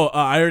play? Oh,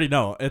 I already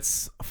know.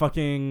 It's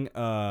fucking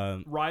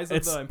Rise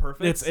of the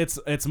Imperfects.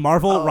 It's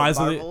Marvel Oh, Rise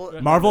Marvel of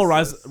the Marvel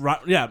Rise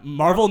Nemesis.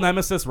 Marvel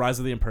Nemesis Rise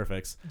of the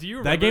Imperfects. Do you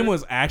remember That game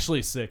was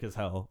actually sick as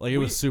hell. Like it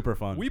was super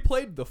fun. We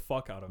played the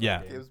fuck out of Yeah.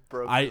 that It game. was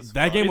broke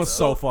that game was It's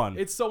so fun.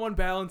 It's so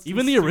unbalanced. Even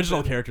and the original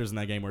stupid, characters in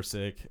that game were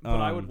sick.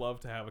 But I would love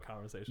to have a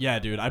conversation. Yeah,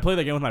 dude. I play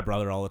that game with my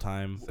brother all the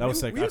time. That was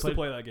sick. We used to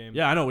play that game.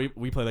 Yeah, I know.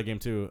 We play that game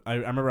too. I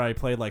remember I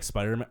played like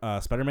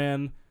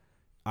Spider-Man,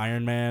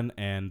 Iron Man,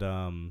 and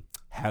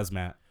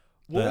Hazmat.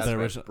 Well, The Hazmat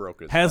original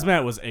broke as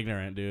Hazmat was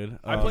ignorant, dude.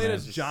 I Oh, played man.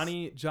 as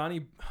Johnny.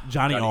 Johnny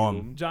Johnny Ohm.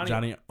 Ohm.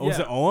 Johnny- Was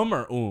yeah. it Ohm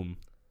or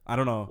I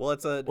don't know. Well,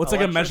 it's a What's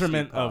like a electricity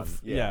measurement pun.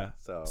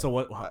 of So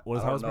what I is don't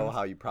how it's know pronounced?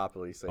 how you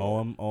properly say it.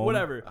 Ohm.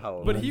 Whatever.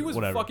 How- But he was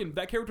Whatever. fucking.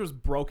 That character was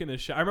broken as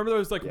shit. I remember there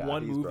was like Yeah,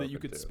 one he's move that you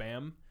broken could too.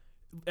 spam,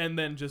 and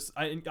then just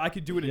I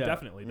could do it Yeah.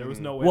 indefinitely. There was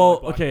no way. Well, to,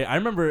 like, block okay,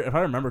 it. if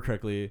I remember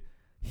correctly,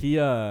 he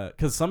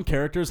because some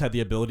characters had the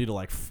ability to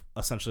like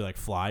essentially like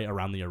fly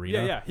around the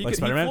arena. Yeah. He like he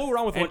Spider-Man. flew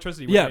around with And-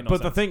 electricity. which Yeah, made no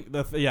but sense.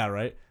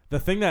 the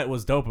thing that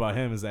was dope about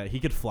him is that he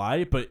could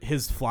fly, but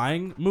his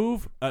flying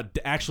move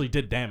actually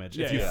did damage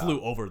if Yeah, you yeah.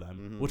 flew over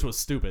them, which was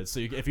stupid. So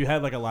if you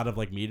had like a lot of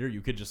like meter,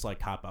 you could just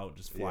like hop out and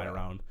just fly Yeah.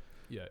 around.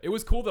 Yeah, it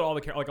was cool that all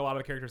the like a lot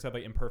of the characters had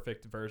like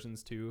imperfect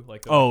versions too.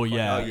 Like Oh like,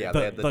 yeah, Oh, yeah, the,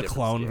 they had the the different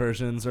clone skins.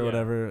 versions or Yeah.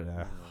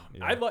 whatever.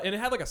 Yeah, yeah. and it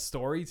had like a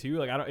story too.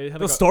 Like I don't. It had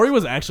The like story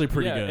was actually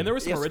pretty yeah, good. and there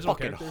was some It's original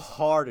fucking characters.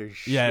 hard as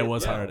shit. yeah, it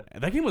was Yeah. hard.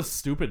 That game was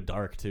stupid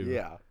dark too.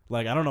 Yeah.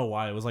 Like I don't know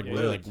why it was like Yeah.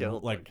 really Literally like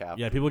killed like Cap.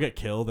 yeah, people get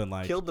killed and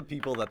like Killed the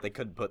people that they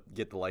couldn't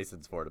get the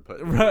license for to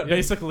put.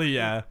 basically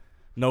yeah.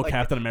 No Like,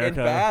 Captain America.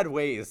 In bad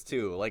ways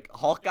too. Like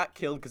Hulk got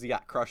killed because he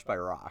got crushed by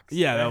rocks.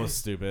 Yeah, that was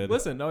stupid.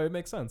 Listen, no, it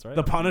makes sense, right?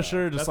 The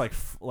Punisher just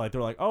That's- like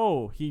they're like,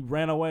 oh, he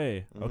ran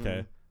away.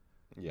 Okay,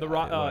 Yeah, the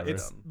rock, yeah, whatever.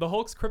 it's the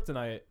Hulk's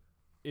kryptonite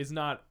is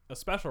not a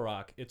special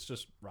rock. It's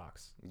just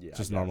rocks. yeah,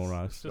 just I normal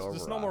guess. rocks.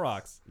 Just normal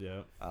rocks.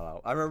 Yeah. I don't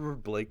know. I remember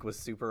Blink was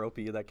super OP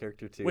in that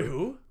character too. Wait,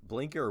 who?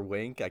 Blink or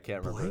Wink? I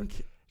can't remember.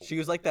 Blink. She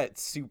was like that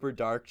super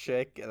dark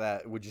chick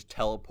that would just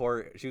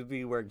teleport. She would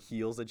be wearing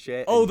heels and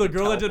shit. Oh, and the could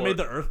girl that did made teleport.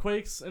 the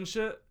earthquakes and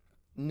shit.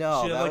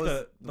 No, she had, that like,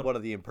 was the- one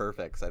of the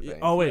Imperfects. I think.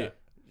 Oh wait,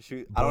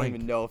 Yeah. I don't Blink.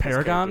 even know if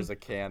Paragon? this character's a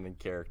canon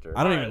character.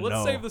 I don't All even right,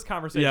 let's know. save this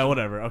conversation. Yeah,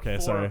 whatever. Okay,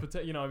 for sorry.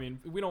 You know, what I mean,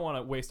 we don't want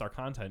to waste our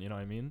content. You know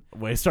what I mean?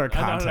 Waste our No,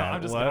 content.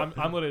 I'm just. What?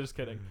 I'm literally just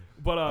kidding.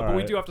 But we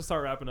right. do have to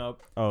start wrapping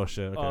up. Oh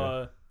shit.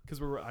 Okay,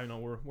 Because I know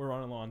we're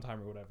running low on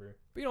time or whatever.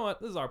 But you know what?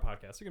 This is our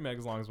podcast. We can make it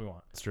as long as we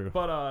want. it's true.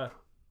 But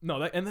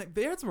no,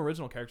 they had some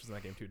original characters in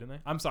that game too, didn't they?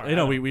 I'm sorry. You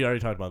know, I don't- we already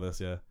talked about this.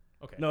 Yeah.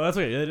 Okay. No, that's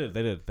okay. They did.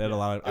 They had Yeah. a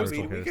lot of I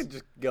original mean, we characters. could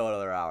just go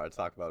another hour and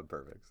talk about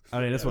Imperfects. I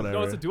mean, it's whatever.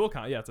 No, it's a dual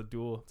Yeah, it's a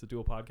dual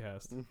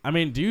podcast. I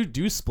mean, do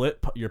you split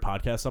your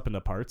podcast up into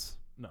parts?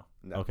 No.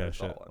 No, Okay,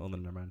 that's all shit. one. Well,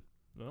 then never mind.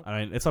 No. I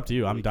mean, it's up to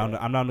you. I'm We down.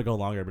 can't. I'm down to go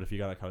longer, but if you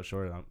gotta cut it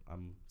short,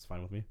 it's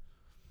fine with me.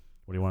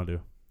 What do you want to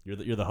do?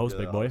 You're the host, You're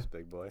big the boy. host,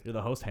 big boy. You're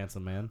the host,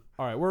 handsome man.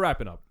 All right, we're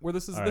wrapping up.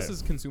 This All is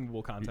right.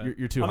 consumable content.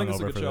 You're too I think it's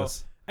a hungover good for show.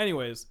 this.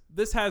 Anyways,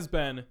 this has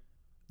been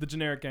the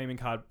Generic Gaming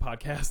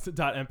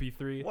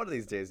Podcast.mp3. One of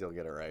these days you'll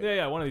get it right.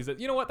 Yeah, one of these.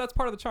 You know what? That's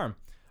part of the charm.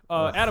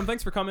 Adam,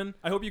 thanks for coming.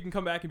 I hope you can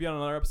come back and be on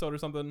another episode or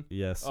something.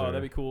 Yes, sir.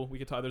 That'd be cool. We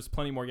could talk. There's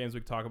plenty more games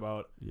we could talk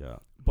about. Yeah.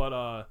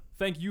 But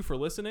thank you for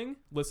listening,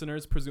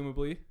 listeners,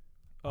 presumably.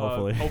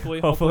 Hopefully. Hopefully.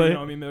 Hopefully. You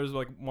know, I mean, there's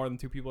like more than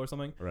 2 people or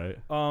something. Right.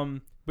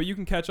 But you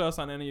can catch us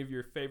on any of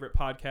your favorite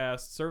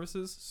podcast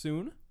services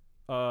soon.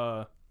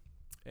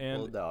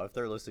 And Well, no, if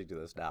they're listening to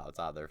this now, it's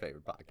on their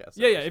favorite podcast.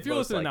 yeah. service, If you're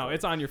most listening now, likely.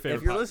 it's on your favorite.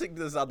 If you're listening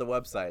to this on the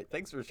website,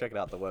 thanks for checking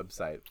out the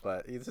website.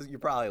 But you're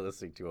probably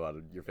listening to it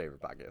on your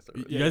favorite podcast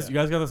service. You Yeah, guys, yeah. you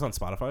guys got this on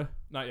Spotify?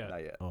 Not yet.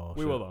 Not yet. Oh,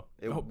 We shit. will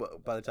though.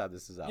 By the time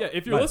this is out. Yeah,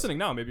 if you're Nice. listening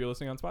now, maybe you're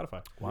listening on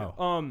Spotify.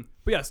 Wow.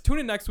 But yes, tune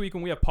in next week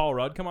when we have Paul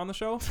Rudd come on the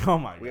show. Oh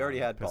my god. we already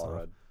had Piss Paul off.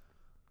 Rudd.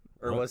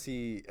 Or What? was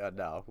he?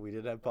 No, we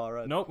didn't have Paul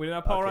Rudd. Nope, we didn't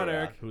have Paul Okay, Rudd, yeah.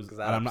 Eric. Who's? 'Cause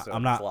that I'm not. episode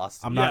I'm was not.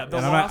 lost. I'm Yeah, not. the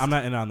and lost- I'm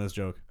not in on this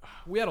joke.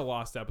 We had a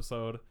lost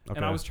episode, and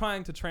I Okay. was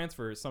trying to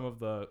transfer some of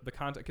the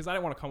content because I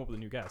didn't want to come up with a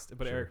new guest,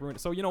 but Sure. Eric ruined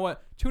it. So you know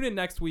what? Tune in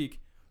next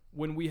week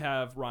when we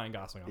have Ryan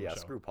Gosling on Yeah, the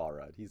show. screw Paul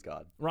Rudd. He's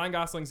gone. Ryan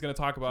Gosling's going to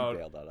talk He about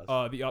bailed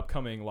on us. the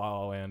upcoming La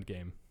La Land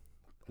game.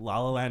 La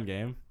La Land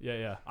game.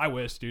 Yeah. I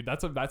wish, dude.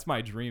 That's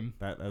my dream.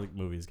 That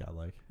movie's got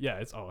like.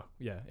 Yeah,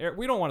 Eric,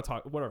 we don't want to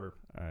talk. Whatever.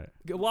 All right.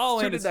 La La Tune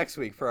Land in is next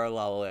week for our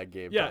La La Land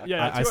game. yeah. talk.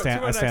 I stand-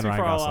 Tune in I stand next week Ryan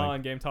for our La La Gosling.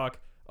 Land game talk.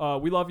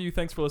 We love you.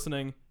 Thanks for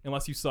listening.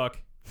 Unless you suck,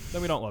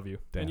 then we don't love you,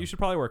 Damn. and you should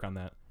probably work on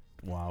that.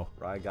 Wow.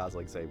 Ryan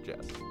Gosling saved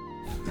Jess.